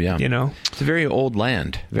 It's true, yeah. You know, it's a very old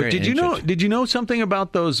land. Very ancient. Did you know something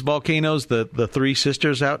about those volcanoes, the Three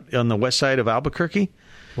Sisters out on the west side of Albuquerque?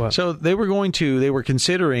 What? So they were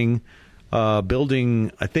considering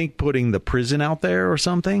building, I think, putting the prison out there or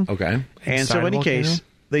something. Okay. And so in any case,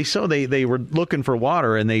 they were looking for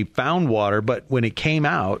water and they found water, but when it came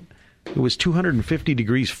out, it was 250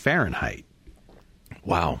 degrees Fahrenheit.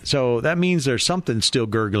 Wow. So that means there's something still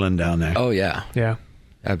gurgling down there. Oh, yeah. Yeah.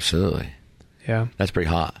 Absolutely. Yeah. That's pretty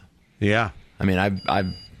hot. Yeah. I mean,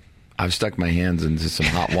 I've stuck my hands into some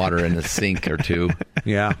hot water in a sink or two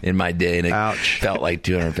in my day, and it felt like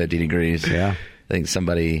 250 degrees. Yeah. I think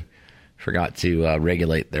somebody forgot to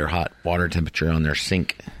regulate their hot water temperature on their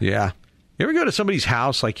sink. Yeah. You ever go to somebody's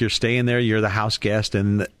house, like you're staying there, you're the house guest,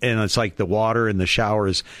 and it's like the water in the shower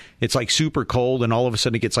it's like super cold, and all of a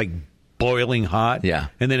sudden it gets like boiling hot. Yeah.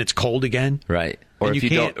 And then it's cold again. Right. Or if you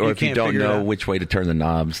don't know which way to turn the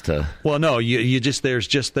knobs to. Well, no,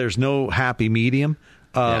 there's no happy medium.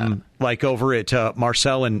 Like over at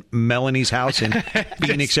Marcel and Melanie's house in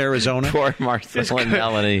Phoenix, Arizona. Poor Marcel and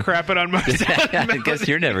Melanie. Crap it on Marcel and Melanie. I guess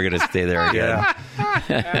you're never going to stay there again.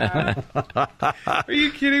 Are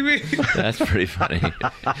you kidding me? That's pretty funny.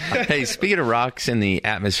 Hey, speaking of rocks in the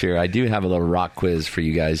atmosphere, I do have a little rock quiz for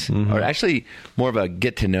you guys. Mm-hmm. Or actually, more of a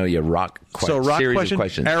get-to-know-you rock series of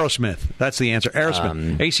questions. Aerosmith. That's the answer.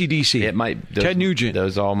 Aerosmith. AC/DC. It might. Ted Nugent.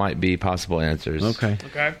 Those all might be possible answers. Okay.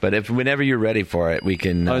 But whenever you're ready for it, we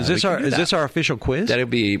can... Is this our official quiz? That'll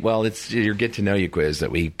be, well, it's your get-to-know-you quiz that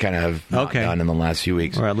we kind of have not done in the last few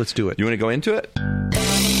weeks. All right, let's do it. You want to go into it?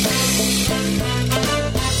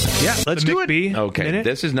 Yeah, let's do it. Okay, minute?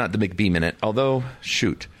 This is not the McBee Minute, although,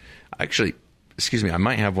 shoot. Actually, excuse me, I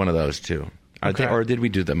might have one of those, too. Or did we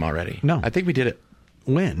do them already? No. I think we did it.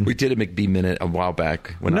 When? We did a McBee Minute a while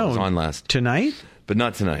back when I was on last. Tonight? But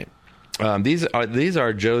not tonight. These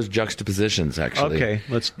are Joe's juxtapositions, actually. Okay,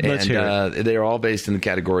 let's hear it. They're all based in the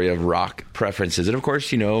category of rock preferences. And, of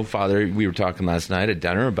course, Father, we were talking last night at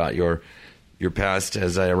dinner about your past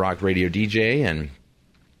as a rock radio DJ, and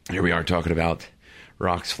here we are talking about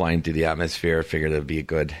rocks flying through the atmosphere. Figured it would be a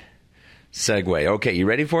good segue. Okay, you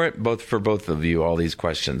ready for it? For both of you, all these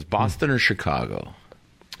questions. Boston or Chicago?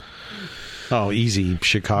 Oh, easy.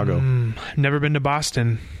 Chicago. Never been to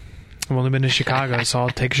Boston. I've only been to Chicago, so I'll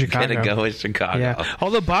take Chicago. Gonna go with Chicago. Yeah.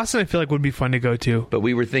 Although Boston, I feel like would be fun to go to. But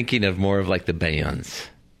we were thinking of more of like the bands.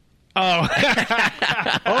 Oh.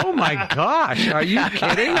 Oh my gosh! Are you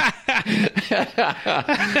kidding?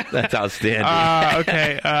 That's outstanding.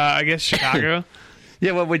 Okay. I guess Chicago.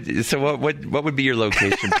 Yeah, what would be your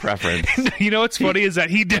location preference? You know what's funny is that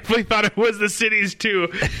he definitely thought it was the cities too.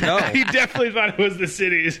 No, he definitely thought it was the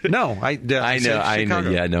cities. No, I know.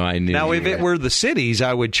 Yeah, no, I knew. Now, if it were the cities,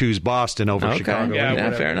 I would choose Boston over Chicago. Yeah,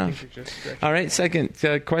 fair enough. All right, second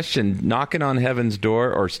question: Knocking on Heaven's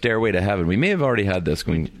Door or Stairway to Heaven? We may have already had this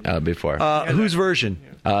one before. Whose version?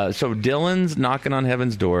 So Dylan's Knocking on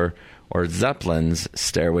Heaven's Door or Zeppelin's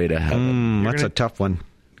Stairway to Heaven? That's a tough one.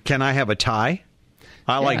 Can I have a tie?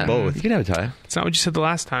 I like both. You can have a tie. That's not what you said the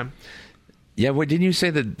last time. Yeah, didn't you say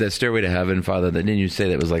that the Stairway to Heaven, Father? Didn't you say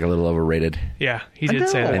that was like a little overrated? Yeah, he did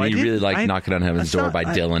say that. And you really liked Knocking on Heaven's Door by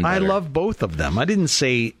Dylan. I love both of them. I didn't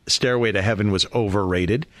say Stairway to Heaven was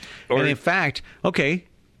overrated. And in fact, okay,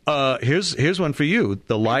 here's one for you.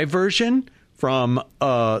 The live version from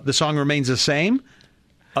The Song Remains the Same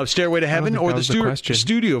of Stairway to Heaven or the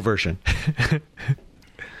studio version?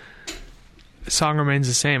 The song remains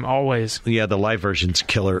the same, always. Yeah, the live version's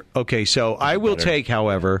killer. Okay, so I will take,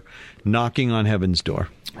 however, Knocking on Heaven's Door.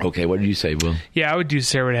 Okay, what did you say, Will? Yeah, I would do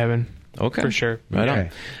Stairway to Heaven. Okay. For sure. Right on.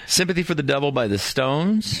 Sympathy for the Devil by the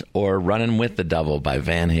Stones or Running with the Devil by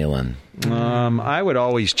Van Halen? I would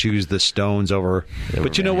always choose the Stones over.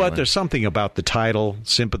 But you know what? There's something about the title,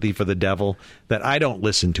 Sympathy for the Devil, that I don't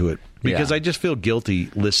listen to it because I just feel guilty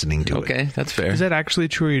listening to it. Okay, that's fair. Is that actually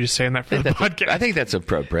true, or are you just saying that for the podcast? I think that's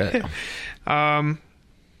appropriate. Yeah,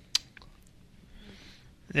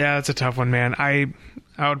 that's a tough one, man. I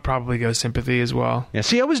would probably go Sympathy as well. Yeah,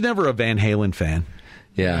 see, I was never a Van Halen fan.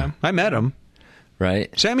 Yeah. I met him.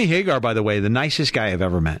 Right. Sammy Hagar, by the way, the nicest guy I've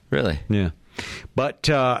ever met. Really? Yeah. But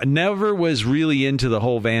never was really into the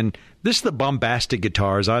whole Van. This is the bombastic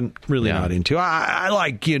guitars I'm really not into. I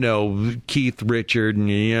like, Keith Richard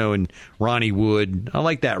and, and Ronnie Wood. I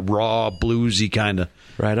like that raw, bluesy kind of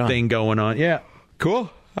thing going on. Yeah.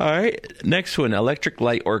 Cool. All right. Next one, Electric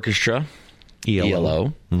Light Orchestra,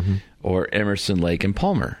 ELO, or Emerson, Lake and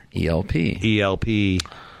Palmer, ELP. ELP.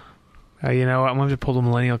 You know what? I'm going to pull the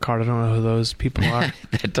millennial card. I don't know who those people are.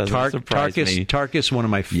 That doesn't surprise me. Tarkus, one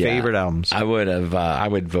of my favorite albums. I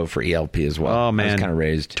would vote for ELP as well. Oh, man. I was kind of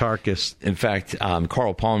raised. Tarkus. In fact,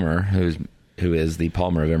 Carl Palmer, who is the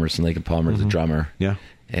Palmer of Emerson, Lake and Palmer, is a drummer. Yeah.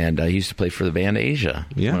 And he used to play for the band Asia.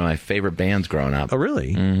 Yeah. One of my favorite bands growing up. Oh,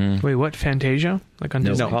 really? Mm-hmm. Wait, what? Fantasia? Like on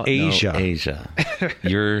Disney? No, Asia. No, Asia.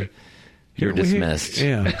 You're dismissed.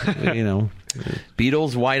 Yeah.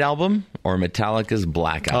 Beatles' White Album or Metallica's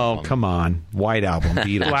Black Album? Oh, come on. White Album,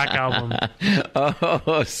 Beatles. Black Album.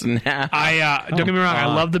 Oh, snap. Don't get me wrong. I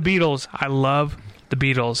love the Beatles.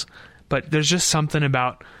 But there's just something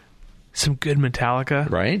about some good Metallica.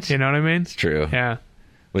 Right? You know what I mean? It's true. Yeah.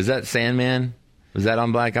 Was that Sandman? Was that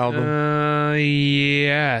on Black Album?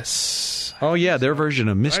 Yes. Oh, yeah, their version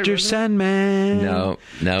of Mr. Sandman. No.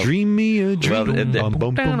 Dream me a dream. No,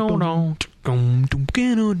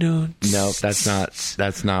 that's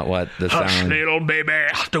not what the Hush, sound. little baby,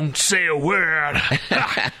 don't say a word.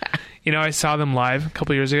 I saw them live a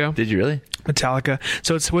couple years ago. Did you really? Metallica.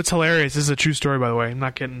 So what's hilarious. This is a true story, by the way. I'm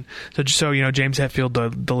not kidding. So just so James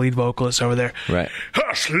Hetfield, the lead vocalist over there, right?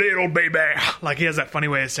 Hush, little baby. Like he has that funny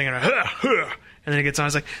way of singing. And then it gets on.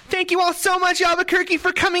 It's like, thank you all so much, Albuquerque,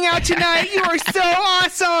 for coming out tonight. You are so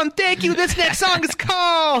awesome. Thank you. This next song is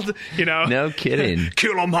called, No kidding.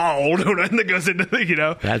 Kill 'em all. And it goes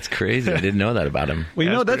into, That's crazy. I didn't know that about him.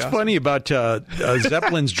 Well, that's awesome. Funny about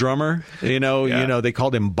Zeppelin's drummer. They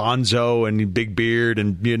called him Bonzo and big beard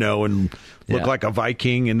and, and looked like a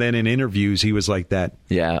Viking. And then in interviews, he was like that.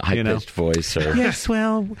 Yeah, high-pitched voice. Or... Yes,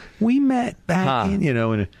 well, we met back in,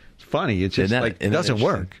 and it's funny. It's just it doesn't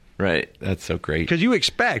work. Right. That's so great. Because you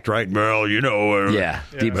expect, right? Well,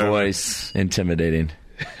 deep voice, intimidating.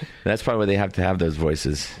 That's probably why they have to have those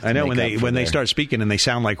voices. I know when they start speaking and they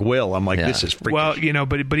sound like Will, I'm like, this is freaking. Well,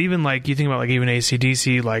 but even like you think about like even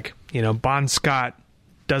AC/DC, like Bon Scott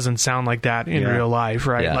doesn't sound like that in real life,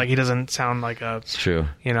 right? Yeah. Like he doesn't sound like a true,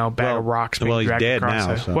 bag of rocks. Well, he's dead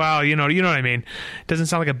now. So. Well, you know what I mean. It doesn't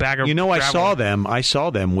sound like a bag of. I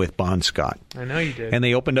saw them with Bon Scott. I know you did. And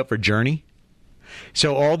they opened up for Journey.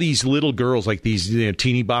 So all these little girls, like these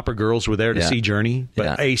teeny bopper girls, were there to see Journey,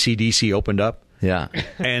 but AC/DC opened up. Yeah.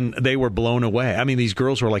 And they were blown away. I mean, these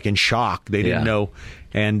girls were like in shock. They didn't know.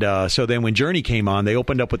 And so then when Journey came on, they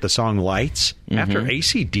opened up with the song Lights after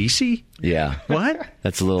AC/DC. Yeah. What?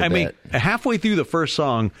 That's a little bit. I mean, halfway through the first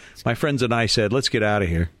song, my friends and I said, let's get out of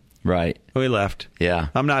here. Right. We left. Yeah.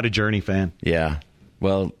 I'm not a Journey fan. Yeah.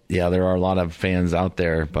 Well, there are a lot of fans out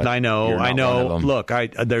there, but I know. Look, I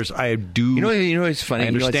do. You know what's funny? I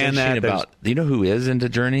understand that. You know who is into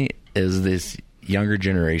Journey is this younger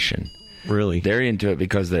generation. Really, they're into it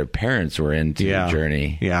because their parents were into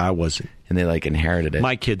Journey. Yeah, I wasn't, and they inherited it.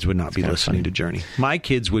 My kids would not be listening to Journey. My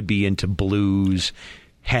kids would be into blues,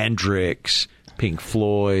 Hendrix, Pink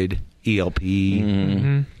Floyd, ELP.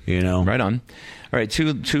 Mm-hmm. Right on. All right,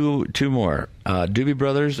 two more. Doobie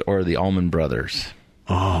Brothers or the Allman Brothers.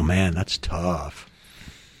 Oh, man, that's tough.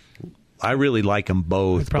 I really like them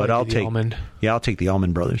both, but I'll take the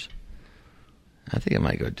Allman Brothers. I think I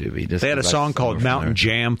might go Doobie. They had a song called Mountain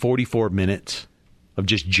Jam, 44 minutes of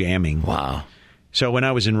just jamming. Wow. So when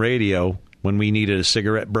I was in radio, when we needed a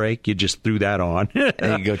cigarette break, you just threw that on.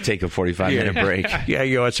 And you go take a 45-minute break. Yeah,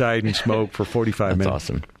 you go outside and smoke for 45 minutes. That's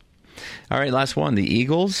awesome. All right, last one. The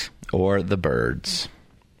Eagles or the Byrds?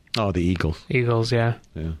 Oh, the Eagles. Eagles, yeah.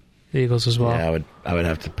 The Eagles as well. Yeah, I would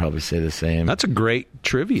have to probably say the same. That's a great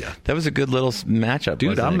trivia. That was a good little matchup,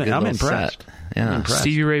 dude. I'm impressed. Yeah. I'm impressed.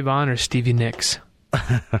 Stevie Ray Vaughan or Stevie Nicks?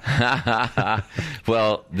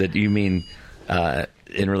 Well, you mean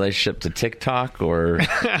in relationship to TikTok, or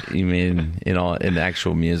you mean in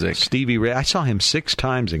actual music? Stevie Ray. I saw him 6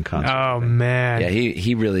 times in concert. Oh man. Yeah,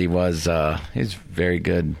 he really was. He's very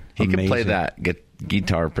good. He could play that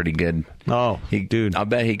guitar pretty good. Oh, dude! I'll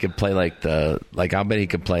bet he could play I'll bet he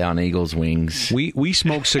could play on Eagle's Wings. We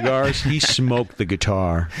smoke cigars. He smoked the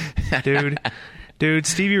guitar, dude.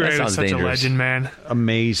 Stevie Ray was such a legend, man.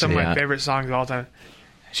 Amazing. Some of my favorite songs of all time.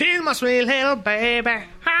 She's my sweet little baby.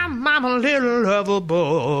 I'm a little lover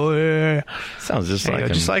boy. Sounds just like him.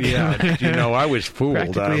 Just like I was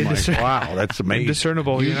fooled. I'm like, wow, that's amazing.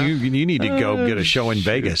 Indiscernible. You need to go get a show in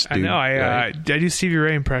Vegas, dude. I know. I do Stevie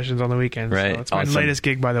Ray impressions on the weekends. Right. So it's my latest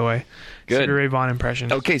gig, by the way. Good. Stevie Ray Vaughan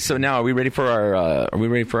impressions. Okay, so now are we ready for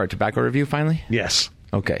our tobacco review finally? Yes.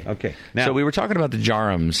 Okay. Now, so we were talking about the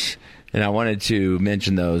Djarums, and I wanted to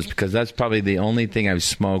mention those because that's probably the only thing I've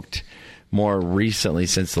smoked more recently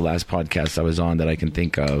since the last podcast I was on that I can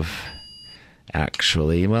think of.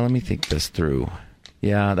 Actually, well, let me think this through.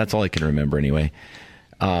 Yeah, that's all I can remember anyway.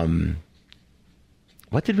 What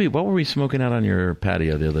were we smoking out on your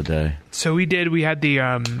patio the other day? So we had the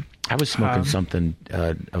I was smoking something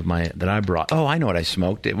that I brought. Oh, I know what I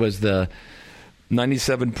smoked. It was the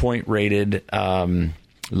 97 point rated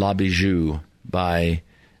La Bijou by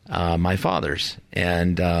my father's,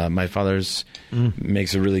 and my father's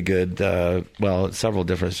makes a really good, several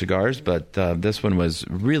different cigars, but this one was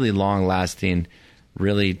really long lasting,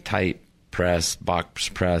 really tight pressed, box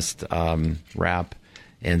pressed wrap,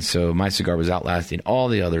 and so my cigar was outlasting all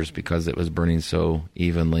the others because it was burning so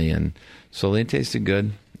evenly and slowly. It tasted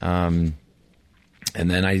good, and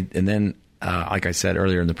then like I said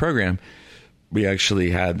earlier in the program, we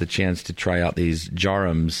actually had the chance to try out these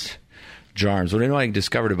Djarums. What I know I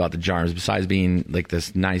discovered about the Djarums, besides being like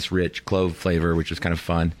this nice, rich clove flavor, which was kind of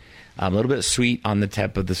fun, a little bit sweet on the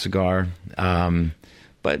tip of the cigar,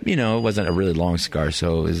 but it wasn't a really long cigar,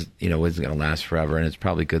 so it wasn't going to last forever, and it's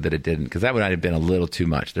probably good that it didn't, because that would have been a little too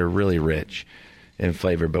much. They're really rich in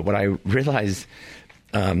flavor, but what I realized,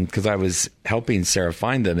 because I was helping Sarah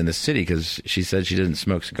find them in the city, because she said she didn't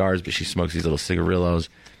smoke cigars, but she smokes these little cigarillos,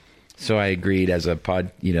 so I agreed as the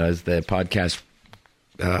podcast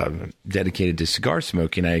dedicated to cigar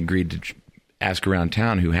smoking, I agreed to ask around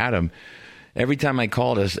town who had them. Every time I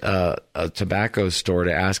called a tobacco store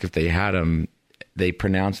to ask if they had them, they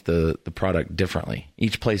pronounced the product differently.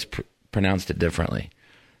 Each place pronounced it differently.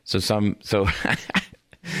 So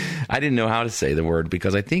I didn't know how to say the word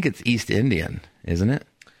because I think it's East Indian, isn't it?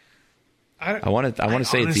 I want to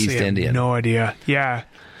say it's East Indian. No idea. Yeah.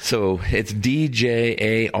 So it's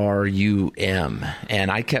Djarum,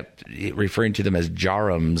 and I kept referring to them as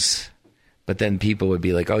Djarums, but then people would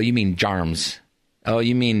be like, "Oh, you mean Djarums? Oh,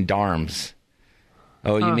 you mean Darms?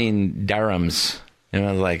 Oh, you mean Darums?" And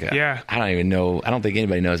I was like, "Yeah, I don't even know. I don't think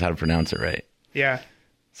anybody knows how to pronounce it right." Yeah.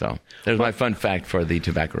 So there's my fun fact for the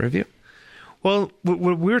tobacco review. Well,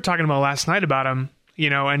 we were talking about last night about them.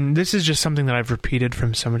 And this is just something that I've repeated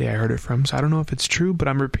from somebody I heard it from, so I don't know if it's true, but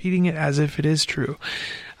I'm repeating it as if it is true.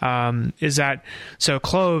 Is that so?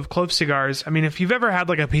 Clove cigars. I mean, if you've ever had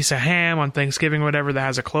like a piece of ham on Thanksgiving or whatever that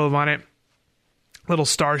has a clove on it, little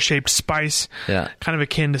star-shaped spice, kind of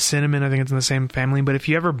akin to cinnamon. I think it's in the same family. But if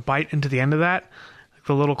you ever bite into the end of that, like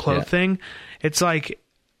the little clove thing, it's like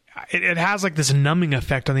it has like this numbing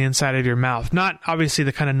effect on the inside of your mouth. Not obviously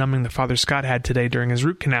the kind of numbing that Father Scott had today during his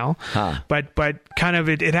root canal, but kind of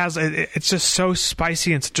it's just so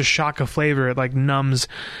spicy and such a shock of flavor. It like numbs.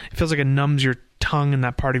 It feels like it numbs your tongue in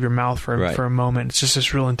that part of your mouth for a moment. It's just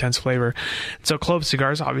this real intense flavor. So clove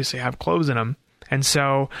cigars obviously have cloves in them. And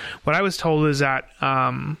so what I was told is that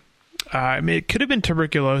it could have been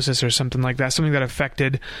tuberculosis or something like that, something that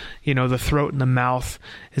affected, the throat and the mouth,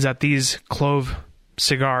 is that these clove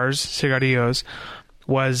cigarillos,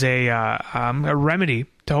 was a remedy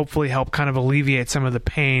to hopefully help kind of alleviate some of the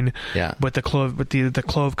pain with the clove, the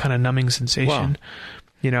clove kind of numbing sensation.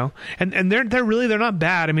 Wow. And they're not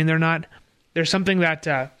bad. I mean, there's something that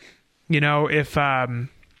if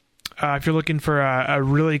you're looking for a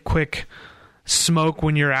really quick smoke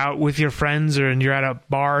when you're out with your friends and you're at a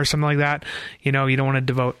bar or something like that, you don't want to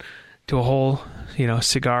devote to a whole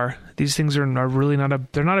cigar. These things are really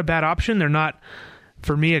they're not a bad option. They're not,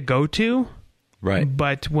 for me, a go-to. Right.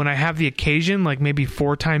 But when I have the occasion, like maybe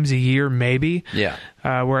 4 times a year,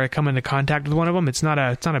 where I come into contact with one of them, it's not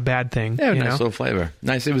a bad thing. Yeah, nice little flavor.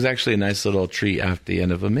 Nice. It was actually a nice little treat after the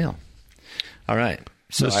end of a meal. All right.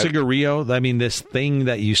 So the cigarillo, I mean, this thing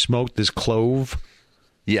that you smoked, this clove.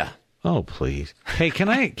 Yeah. Oh, please. Hey, can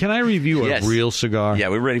I review a real cigar? Yeah,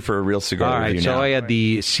 we're ready for a real cigar review now. So I had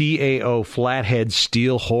the CAO Flathead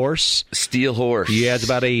Steel Horse. Steel Horse. Yeah, it's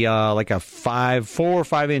about a 4 or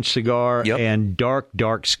 5 inch cigar and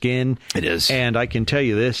dark skin. It is. And I can tell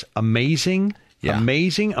you this, amazing.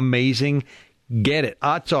 get it.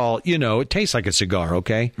 That's all. It tastes like a cigar.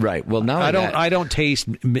 Okay, right. Well, now I don't taste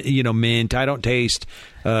mint. I don't taste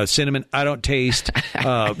cinnamon. I don't taste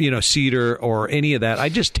cedar or any of that. I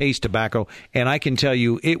just taste tobacco, and I can tell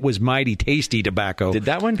you it was mighty tasty tobacco. Did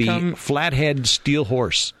that one come Flathead Steel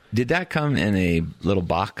Horse? Did that come in a little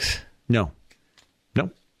box? No.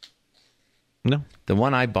 The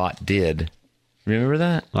one I bought did. Remember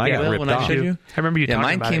that? I got ripped off. I remember you talking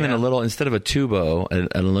about it. Mine came in a little, instead of a tubo, an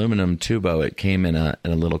aluminum tubo, it came in a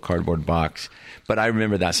little cardboard box. But I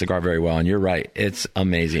remember that cigar very well, and you're right. It's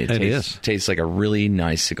amazing. It tastes like a really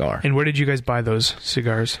nice cigar. And where did you guys buy those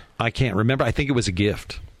cigars? I can't remember. I think it was a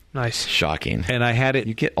gift. Nice. Shocking. And I had it.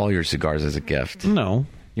 You get all your cigars as a gift. No.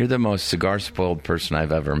 You're the most cigar-spoiled person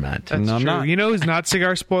I've ever met. That's true. Not. You know who's not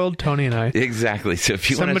cigar-spoiled? Tony and I. Exactly. So if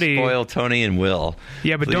you want to spoil Tony and Will...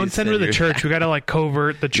 Yeah, but don't send her to the church. We got to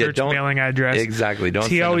covert the church mailing address. Exactly. Don't.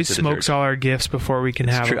 He always smokes all our gifts before we can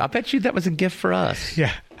have them. I bet you that was a gift for us.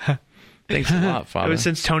 Yeah. Thanks a lot, Father. It was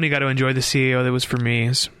since Tony got to enjoy the CEO that was for me.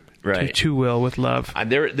 Right. To Will with love.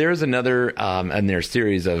 There's another in their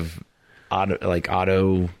series of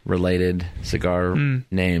auto-related cigar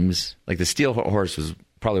names. Like the Steel Horse was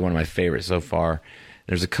probably one of my favorites so far.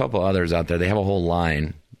 There's a couple others out there. They have a whole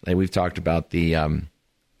line. Like we've talked about the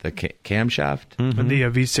camshaft, the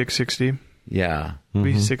V660. Yeah,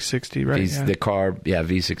 V660, right? The carb,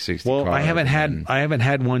 V660. Well, I haven't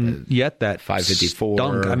had one yet that 554.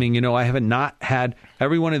 Stunk. I mean, I haven't not had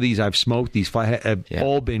every one of these I've smoked. These have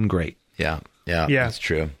all been great. Yeah, that's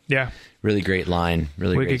true. Yeah, really great line.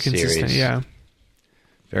 Really wicked great consistent. series. Yeah,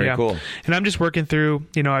 very cool. And I'm just working through.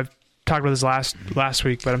 I've talked about this last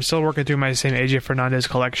week, but I'm still working through my same AJ Fernandez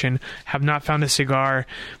collection. Have not found a cigar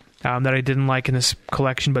that I didn't like in this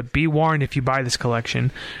collection, but be warned if you buy this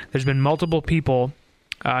collection. There's been multiple people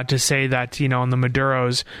to say that, on the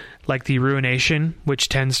Maduros, like the Ruination, which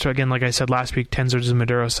tends to, again, like I said last week, tends towards the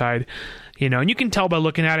Maduro side, and you can tell by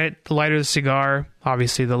looking at it, the lighter the cigar,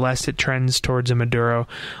 obviously, the less it trends towards a Maduro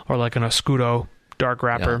or like an Oscuro dark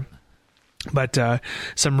wrapper. Yeah. But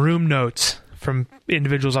some room notes from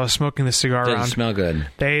individuals I was smoking this cigar around. Doesn't smell good.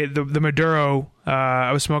 The Maduro,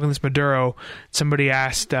 I was smoking this Maduro. Somebody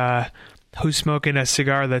asked, who's smoking a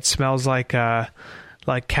cigar that smells like cow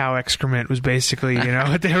excrement, was basically,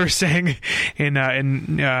 what they were saying in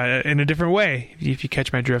a different way, if you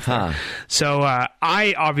catch my drift. Huh. So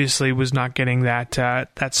I obviously was not getting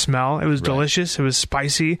that smell. It was delicious. It was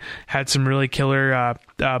spicy, had some really killer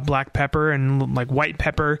black pepper and like white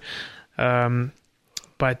pepper.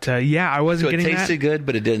 But I wasn't getting that. So it tasted good,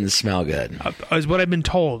 but it didn't smell good. Is what I've been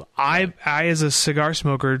told. I as a cigar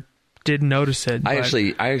smoker, didn't notice it. I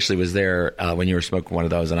actually was there when you were smoking one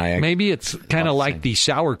of those, and maybe it's kind of like the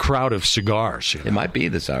sauerkraut of cigars. It might be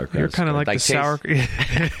the sauerkraut. You're kind of like the sour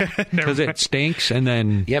because it stinks, and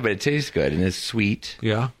then but it tastes good and it's sweet.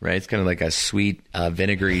 Yeah, right. It's kind of like a sweet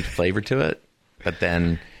vinegary flavor to it, but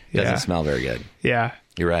then it doesn't smell very good. Yeah.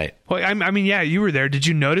 You're right. Well, I mean, you were there. Did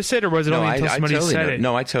you notice it, or was it only until somebody said it?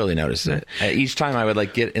 No, I totally noticed it. Each time I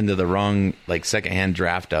would get into the wrong secondhand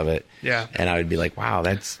draft of it. Yeah. And I would be like, "Wow,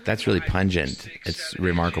 that's really pungent. It's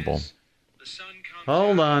remarkable."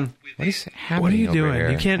 Hold on. What is happening? What are you over doing?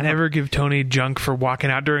 here? You can't ever give Tony junk for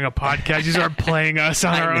walking out during a podcast. You start playing us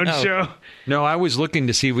on our own show. No, I was looking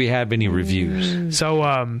to see if we have any reviews. So,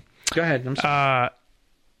 go ahead. I'm sorry.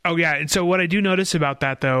 Oh yeah, and so what I do notice about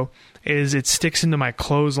that though is it sticks into my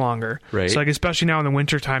clothes longer. Right. So especially now in the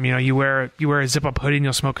wintertime, you wear a zip up hoodie and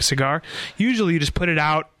you'll smoke a cigar. Usually you just put it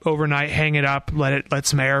out overnight, hang it up, let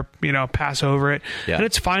some air pass over it, and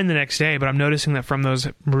it's fine the next day. But I'm noticing that from those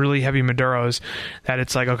really heavy Maduros that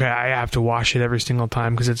it's like, okay, I have to wash it every single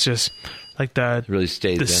time because it's just like it really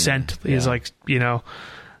stays. The scent is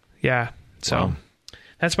yeah. So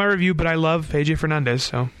that's my review. But I love AJ Fernandez.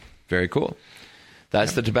 So very cool.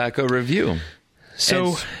 That's the tobacco review. So,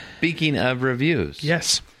 and speaking of reviews,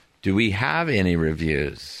 yes, do we have any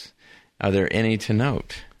reviews? Are there any to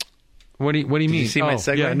note? What do you mean? You see my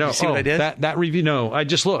segue? Yeah, no. You see what I did? That review? No, I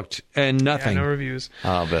just looked and nothing. Yeah, no reviews.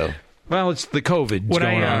 Oh, Bill. Well, it's the COVID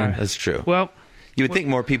going on. That's true. Well, you would think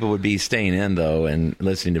more people would be staying in though and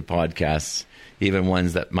listening to podcasts, even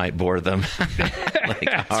ones that might bore them.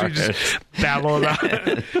 So we just babble about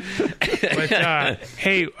it. But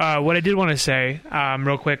hey, what I did want to say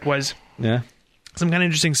real quick was some kind of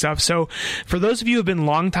interesting stuff. So for those of you who have been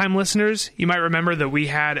longtime listeners, you might remember that we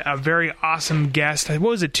had a very awesome guest. What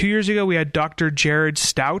was it, 2 years ago? We had Dr. Jared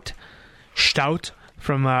Stout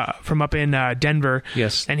from up in Denver.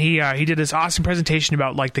 Yes. And he did this awesome presentation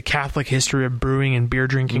about the Catholic history of brewing and beer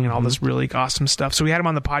drinking and all this really awesome stuff. So we had him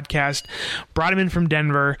on the podcast, brought him in from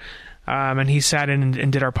Denver. and he sat in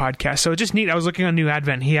and did our podcast. So it's just neat. I was looking on New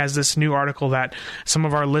Advent. He has this new article that some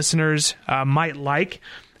of our listeners might like.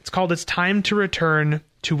 It's called "It's Time to Return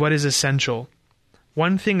to What is Essential.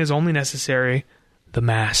 One thing is only necessary, the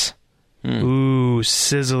Mass." Ooh,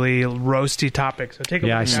 sizzly, roasty topic. So take a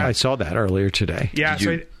look at that. I saw that earlier today. Yeah,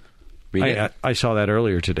 Read it? I saw that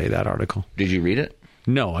earlier today, that article. Did you read it?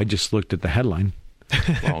 No, I just looked at the headline.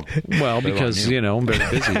 Well, because, I'm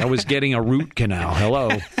very busy. I was getting a root canal. Hello.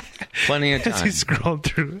 Plenty of time. As he scrolled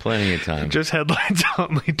through. Plenty of time. Just headlines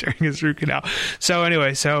only during his root canal. So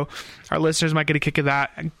anyway, our listeners might get a kick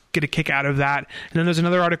out of that. And then there's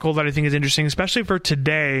another article that I think is interesting, especially for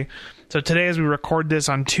today. So today, as we record this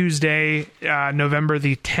on Tuesday, November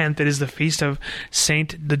the 10th, it is the feast of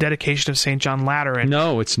the dedication of St. John Lateran.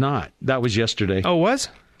 No, it's not. That was yesterday. Oh, it was?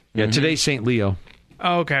 Yeah, today's St. Leo.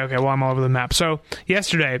 Oh, okay. Well, I'm all over the map. So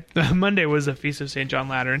yesterday, Monday, was the feast of St. John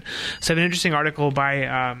Lateran. So I have an interesting article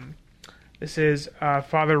by, this is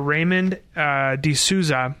Father Raymond de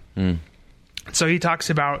Souza. So he talks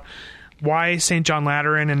about why St. John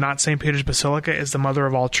Lateran and not St. Peter's Basilica is the mother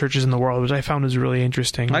of all churches in the world, which I found was really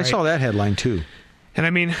interesting. I saw that headline too. And I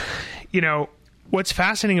mean, what's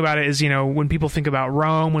fascinating about it is, when people think about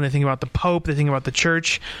Rome, when they think about the Pope, they think about the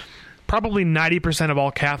church. Probably 90% of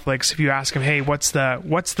all Catholics, if you ask them, hey, what's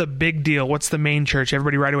the big deal? What's the main church?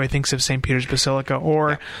 Everybody right away thinks of St. Peter's Basilica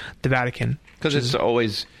or the Vatican. Because it's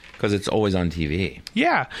always on TV.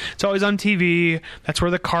 Yeah, it's always on TV. That's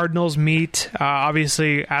where the cardinals meet.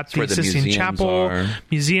 Obviously, at the Sistine Chapel.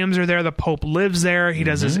 Museums are there. The Pope lives there. He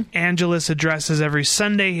does his Angelus addresses every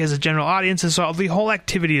Sunday. He has a general audience. So the whole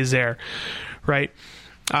activity is there, right?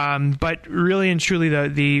 But really and truly,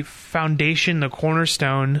 the foundation, the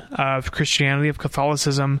cornerstone of Christianity, of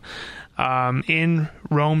Catholicism, in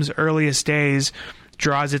Rome's earliest days,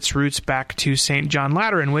 draws its roots back to St. John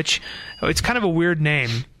Lateran, which it's kind of a weird name,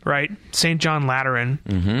 right? St. John Lateran.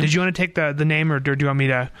 Did you want to take the name, or do you want me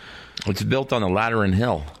to? It's built on the Lateran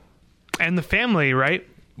Hill. And the family, right?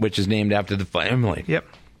 Which is named after the family. Yep.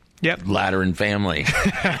 Lateran family.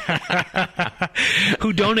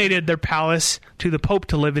 Who donated their palace to the Pope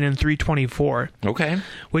to live in 324. Okay.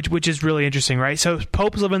 Which is really interesting, right? So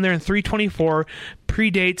Pope's living there in 324,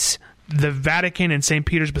 predates the Vatican and St.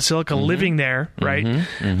 Peter's Basilica living there, right?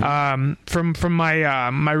 From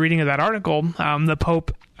my reading of that article, the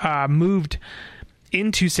Pope moved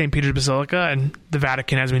into St. Peter's Basilica and the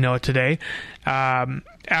Vatican as we know it today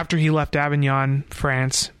after he left Avignon,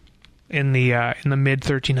 France, in the mid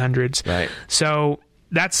 1300s. Right. So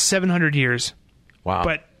that's 700 years. Wow.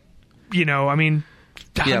 But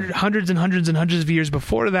hundreds and hundreds and hundreds of years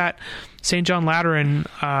before that, St. John Lateran.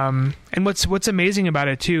 And what's amazing about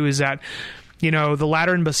it too is that the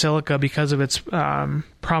Lateran Basilica, because of its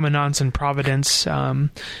prominence and providence,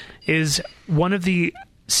 is one of the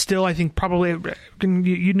still, I think, probably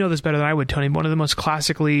you'd know this better than I would, Tony. One of the most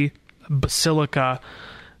classically basilica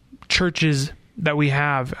churches that we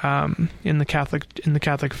have in the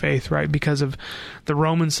Catholic faith, right? Because of the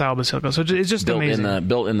Roman style basilica, so it's just amazing.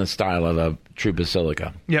 Built in the style of a true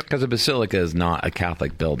basilica. Yep. Because a basilica is not a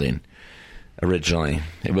Catholic building. Originally,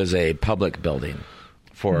 it was a public building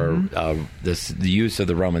for the use of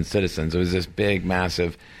the Roman citizens. It was this big,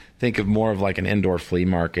 massive. Think of more of like an indoor flea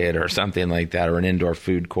market or something like that, or an indoor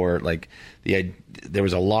food court. Like there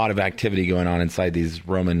was a lot of activity going on inside these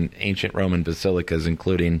ancient Roman basilicas,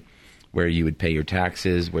 including where you would pay your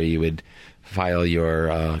taxes, where you would file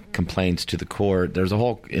your complaints to the court.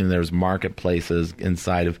 There's marketplaces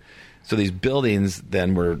inside of. So these buildings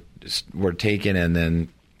then were taken and then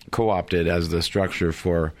co-opted as the structure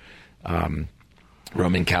for big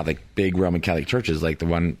Roman Catholic churches, like the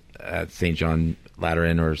one at St. John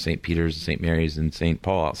Lateran or St. Peter's, St. Mary's, and St.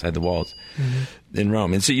 Paul outside the walls in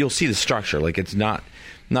Rome. And so you'll see the structure. Like it's not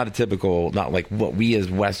a typical, not like what we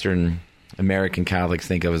as Western American Catholics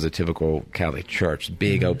think of as a typical Catholic church.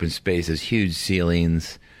 Big open spaces, huge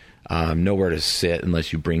ceilings, nowhere to sit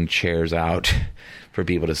unless you bring chairs out for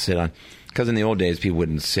people to sit on. Because in the old days, people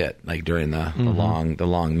wouldn't sit like during the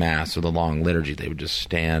long mass or the long liturgy. They would just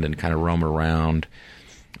stand and kind of roam around,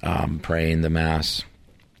 praying the mass.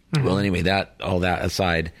 Well, anyway, all that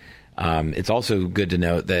aside, it's also good to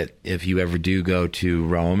note that if you ever do go to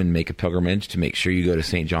Rome and make a pilgrimage, to make sure you go to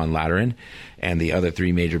St. John Lateran and the other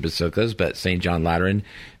three major basilicas, but St. John Lateran,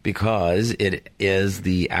 because it is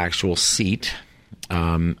the actual seat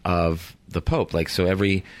of the Pope. Like, so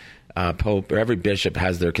every Pope or every bishop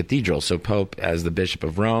has their cathedral. So Pope, as the Bishop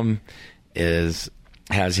of Rome, has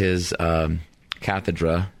his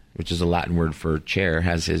cathedra, which is a Latin word for chair,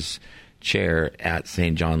 has his chair at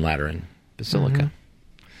St. John Lateran Basilica.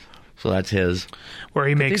 So that's his. Where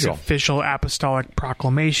he makes official apostolic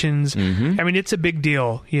proclamations. Mm-hmm. I mean, it's a big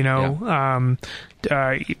deal, you know.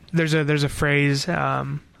 Yeah. There's a phrase,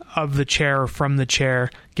 of the chair or from the chair,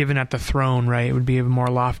 given at the throne, right? It would be a more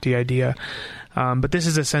lofty idea. But this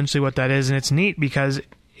is essentially what that is, and it's neat because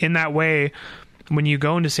in that way, when you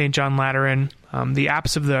go into St. John Lateran, the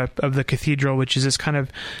apse of the cathedral, which is this kind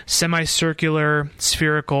of semicircular,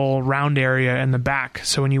 spherical, round area in the back.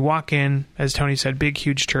 So when you walk in, as Tony said, big,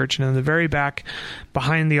 huge church, and in the very back,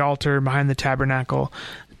 behind the altar, behind the tabernacle,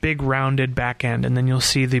 big rounded back end, and then you'll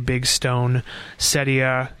see the big stone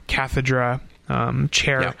sedia cathedra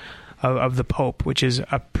chair of the Pope, which is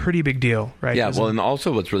a pretty big deal, right? Yeah. Well, and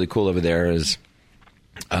also what's really cool over there is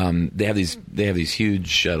they have these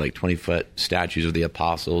huge like 20-foot statues of the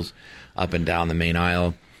apostles up and down the main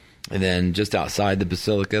aisle, and then just outside the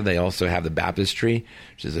basilica they also have the baptistry,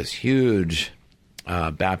 which is this huge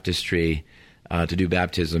baptistry to do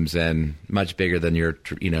baptisms, and much bigger than your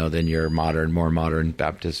more modern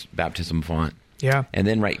baptism font. Yeah. And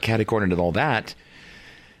then right catty-corner to all that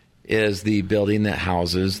is the building that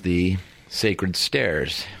houses the sacred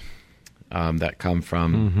stairs that come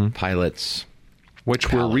from Pilate's which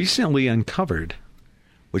palace. were recently uncovered.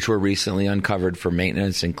 Which were recently uncovered for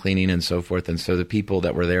maintenance and cleaning and so forth. And so the people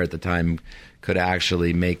that were there at the time could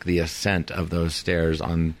actually make the ascent of those stairs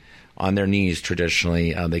on their knees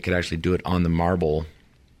traditionally. They could actually do it on the marble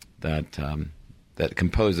that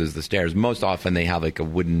composes the stairs. Most often they have like a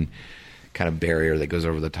wooden kind of barrier that goes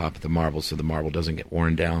over the top of the marble so the marble doesn't get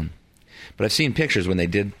worn down. But I've seen pictures when they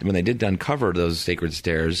did uncover those sacred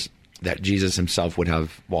stairs that Jesus himself would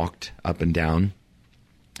have walked up and down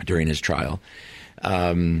during his trial.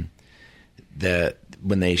 When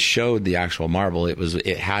they showed the actual marble,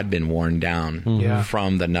 it had been worn down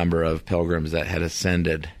from the number of pilgrims that had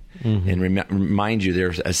ascended. Mm-hmm. And remind you,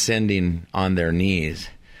 they're ascending on their knees,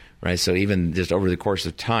 right? So even just over the course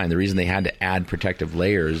of time, the reason they had to add protective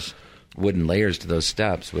layers, wooden layers to those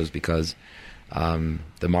steps, was because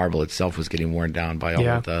the marble itself was getting worn down by all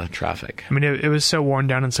of the traffic. I mean, it was so worn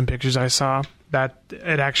down in some pictures I saw that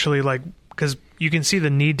it actually, like, because you can see the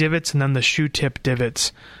knee divots and then the shoe tip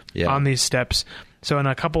divots on these steps. So in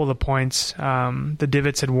a couple of the points, the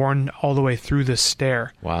divots had worn all the way through the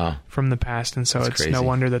stair. Wow. From the past, and so it's crazy. No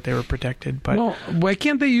wonder that they were protected. But well, why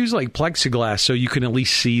can't they use like plexiglass so you can at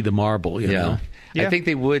least see the marble? You know? I think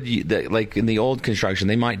they would, like in the old construction,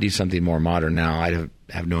 they might do something more modern now. I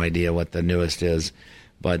have no idea what the newest is,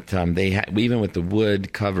 but even with the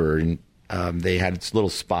wood cover, they had little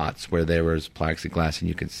spots where there was plexiglass and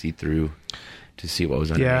you could see through to see what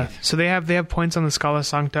was underneath. Yeah, so they have points on the Scala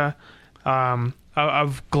Sancta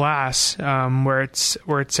of glass where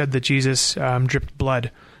it said that Jesus dripped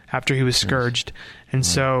blood after he was scourged. And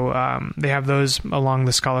so they have those along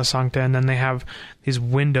the Scala Sancta, and then they have these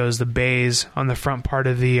windows, the bays, on the front part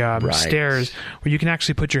of the stairs where you can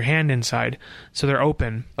actually put your hand inside. So they're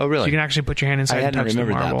open. Oh, really? So you can actually put your hand inside and touch the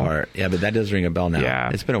marble. I hadn't remembered that part. Yeah, but that does ring a bell now.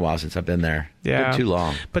 Yeah. It's been a while since I've been there. Yeah. It's been too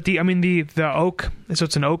long. But the oak, so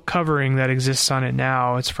it's an oak covering that exists on it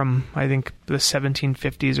now. It's from, I think, the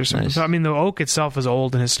 1750s or something. Nice. So, I mean, the oak itself is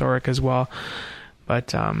old and historic as well.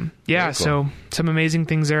 But, cool. So some amazing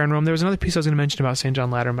things there in Rome. There was another piece I was going to mention about St.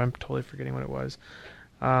 John Lateran, but I'm totally forgetting what it was.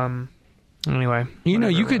 Anyway.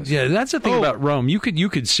 You could, that's the thing about Rome. You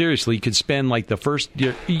could seriously, spend like the first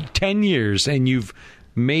 10 years and you've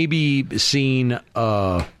maybe seen,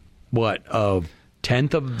 a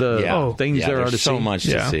tenth of the things there are to see. So much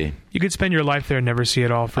to see. You could spend your life there and never see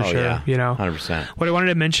it all for sure. Yeah. You know, 100%. What I wanted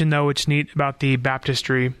to mention though, which is neat about the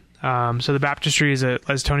baptistry. So the baptistry is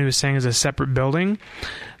as Tony was saying, is a separate building,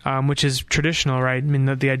 which is traditional, right? I mean,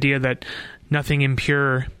 the idea that nothing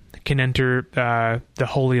impure can enter the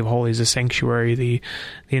Holy of Holies, the sanctuary, the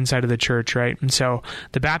inside of the church, right? And so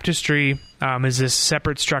the baptistry is this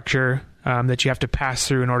separate structure that you have to pass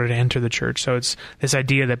through in order to enter the church. So it's this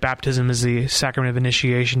idea that baptism is the sacrament of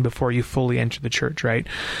initiation before you fully enter the church, right?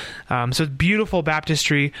 So it's beautiful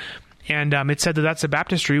baptistry. And it said that that's a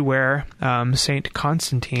baptistry where Saint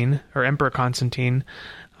Constantine, or Emperor Constantine,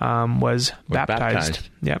 was baptized.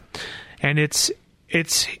 Yeah, and it's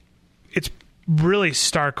really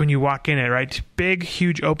stark when you walk in it. Right, big,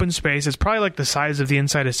 huge, open space. It's probably like the size of the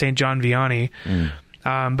inside of St. John Vianney.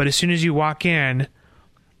 But as soon as you walk in,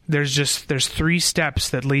 there's 3 steps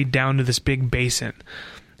that lead down to this big basin.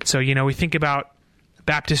 So we think about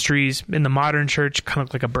baptistries in the modern church, kind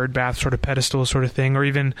of like a bird bath sort of pedestal sort of thing, or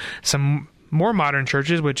even some more modern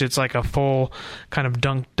churches, which it's like a full kind of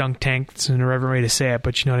dunk tank. It's an irreverent way to say it,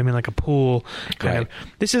 but you know what I mean, like a pool kind of.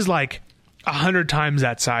 This is like 100 times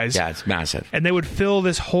that size. Yeah, it's massive. And they would fill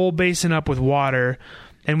this whole basin up with water,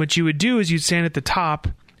 and what you would do is you'd stand at the top,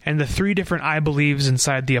 and the 3 different I believes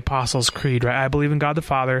inside the Apostles' Creed, right? I believe in God the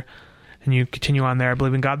Father, and you continue on there. I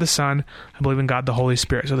believe in God the Son. I believe in God the Holy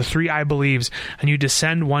Spirit. So the 3 I believes, and you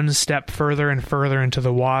descend one step further and further into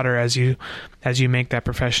the water as you make that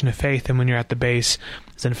profession of faith. And when you're at the base,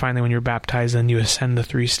 then finally when you're baptized, then you ascend the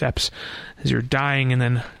 3 steps as you're dying and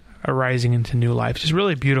then arising into new life. Just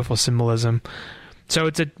really beautiful symbolism. So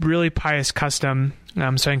it's a really pious custom.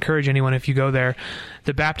 So I encourage anyone, if you go there,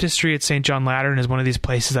 the baptistry at St. John Lateran is one of these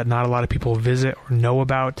places that not a lot of people visit or know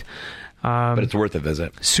about. But it's worth a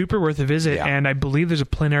visit. Super worth a visit. Yeah. And I believe there's a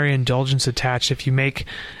plenary indulgence attached if you make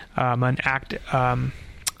a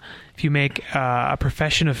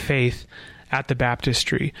profession of faith at the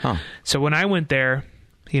baptistry. Huh. So when I went there,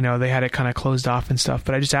 they had it kind of closed off and stuff,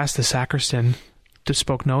 but I just asked the sacristan, who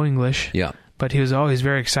spoke no English. Yeah. But he was always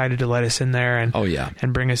very excited to let us in there and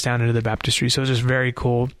and bring us down into the baptistry. So it was just very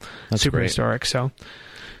cool. That's super great. Historic. So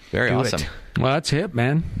very awesome. Well, that's hip,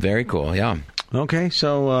 man. Very cool. Yeah. Okay,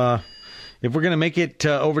 so if we're going to make it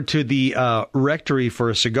over to the rectory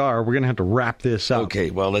for a cigar, we're going to have to wrap this up.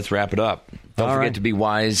 Okay, well, let's wrap it up. Don't forget to be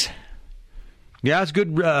wise. Yeah, it's a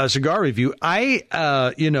good cigar review.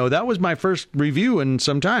 That was my first review in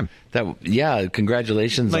some time.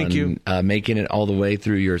 Congratulations on making it all the way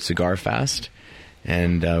through your cigar fast.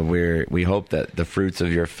 And we hope that the fruits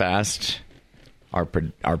of your fast are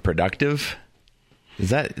productive.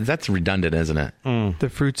 That's redundant, isn't it? The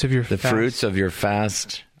fruits of your fast. The fruits of your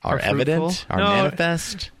fast are evident, are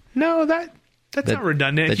manifest. No, that's not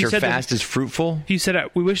redundant. That your fast is fruitful. If you said,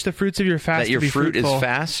 we wish the fruits of your fast to be fruitful. That your fruit is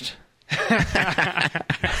fast.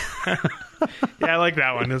 Yeah, I like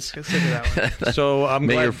that one. Let's stick with that one. So I'm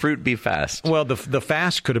May glad your fruit be fast. Well, the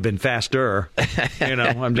fast could have been faster.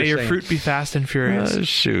 I'm May just your saying. fruit be fast and furious.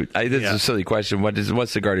 Shoot, this is a silly question. What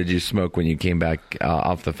cigar did you smoke when you came back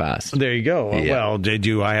off the fast? There you go. Yeah. Well, did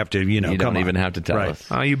you? I have to. You don't even have to tell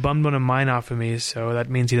us. You bummed one of mine off of me, so that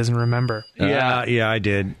means he doesn't remember. Yeah, I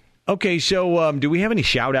did. Okay, so do we have any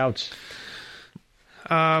shout-outs?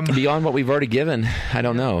 Beyond what we've already given, I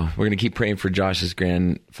don't know. We're going to keep praying for Josh's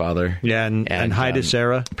grandfather. Yeah, and hi to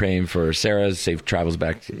Sarah. Praying for Sarah's safe travels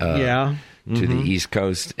back to the East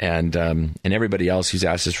Coast, and everybody else who's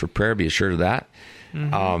asked us for prayer. Be assured of that.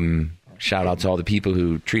 Shout out to all the people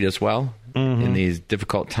who treat us well in these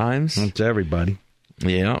difficult times. That's everybody.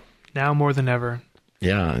 Yeah. Now more than ever.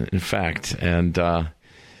 Yeah, in fact,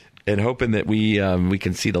 and hoping that we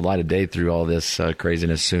can see the light of day through all this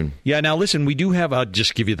craziness soon. Yeah, now listen, we do have, I'll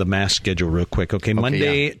just give you the mass schedule real quick. Okay,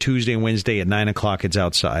 Monday, Tuesday, and Wednesday at 9 o'clock, it's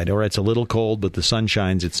outside. All right, it's a little cold, but the sun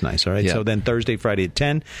shines, it's nice. All right, so then Thursday, Friday at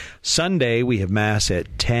 10. Sunday, we have mass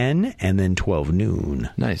at 10 and then 12 noon.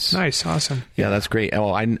 Nice, awesome. Yeah, that's great.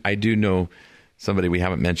 Well, I do know somebody we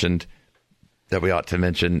haven't mentioned that we ought to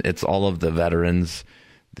mention. It's all of the veterans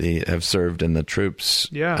that have served in the troops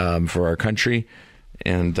for our country.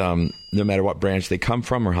 And no matter what branch they come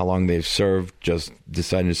from or how long they've served, just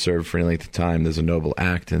deciding to serve for any length of time is a noble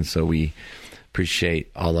act. And so we appreciate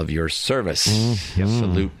all of your service.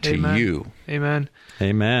 Salute to you. Amen.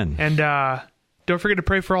 And don't forget to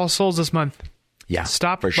pray for all souls this month. Yeah,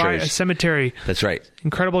 stop by a cemetery. That's right.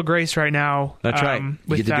 Incredible Grace right now. That's right.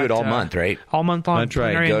 You get to do it all month, right? All month long. That's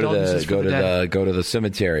right. Go to the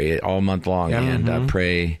cemetery all month long and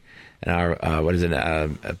pray. And our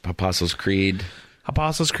Apostles' Creed.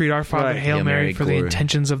 Apostles' Creed, Our Father, Hail Mary, for the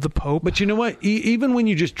intentions of the Pope. But you know what? Even when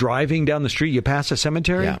you're just driving down the street, you pass a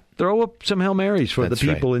cemetery, throw up some Hail Marys for the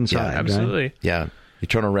people inside. Yeah, absolutely. Right? Yeah.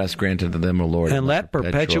 Eternal rest granted to them, O Lord. And let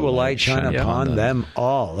perpetual light shine upon them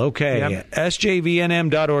all. Okay. Yep.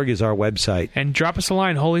 SJVNM.org is our website. And drop us a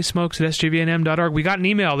line, holysmokes@sjvnm.org. We got an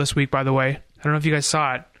email this week, by the way. I don't know if you guys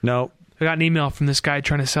saw it. No. We got an email from this guy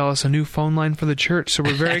trying to sell us a new phone line for the church, so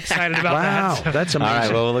we're very excited about that. Wow, that's amazing. All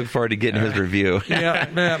right, well, we'll look forward to getting his review.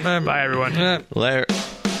 Bye, everyone. Later.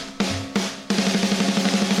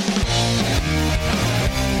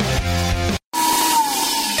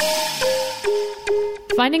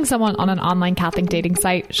 Finding someone on an online Catholic dating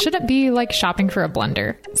site shouldn't be like shopping for a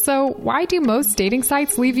blender. So why do most dating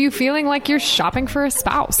sites leave you feeling like you're shopping for a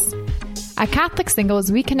spouse? At Catholic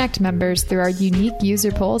Singles, we connect members through our unique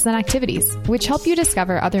user polls and activities, which help you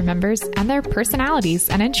discover other members and their personalities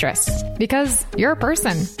and interests. Because you're a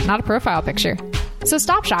person, not a profile picture. So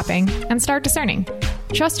stop shopping and start discerning.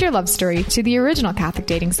 Trust your love story to the original Catholic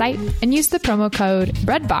dating site and use the promo code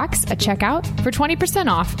REDBOX at checkout for 20%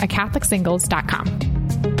 off at CatholicSingles.com.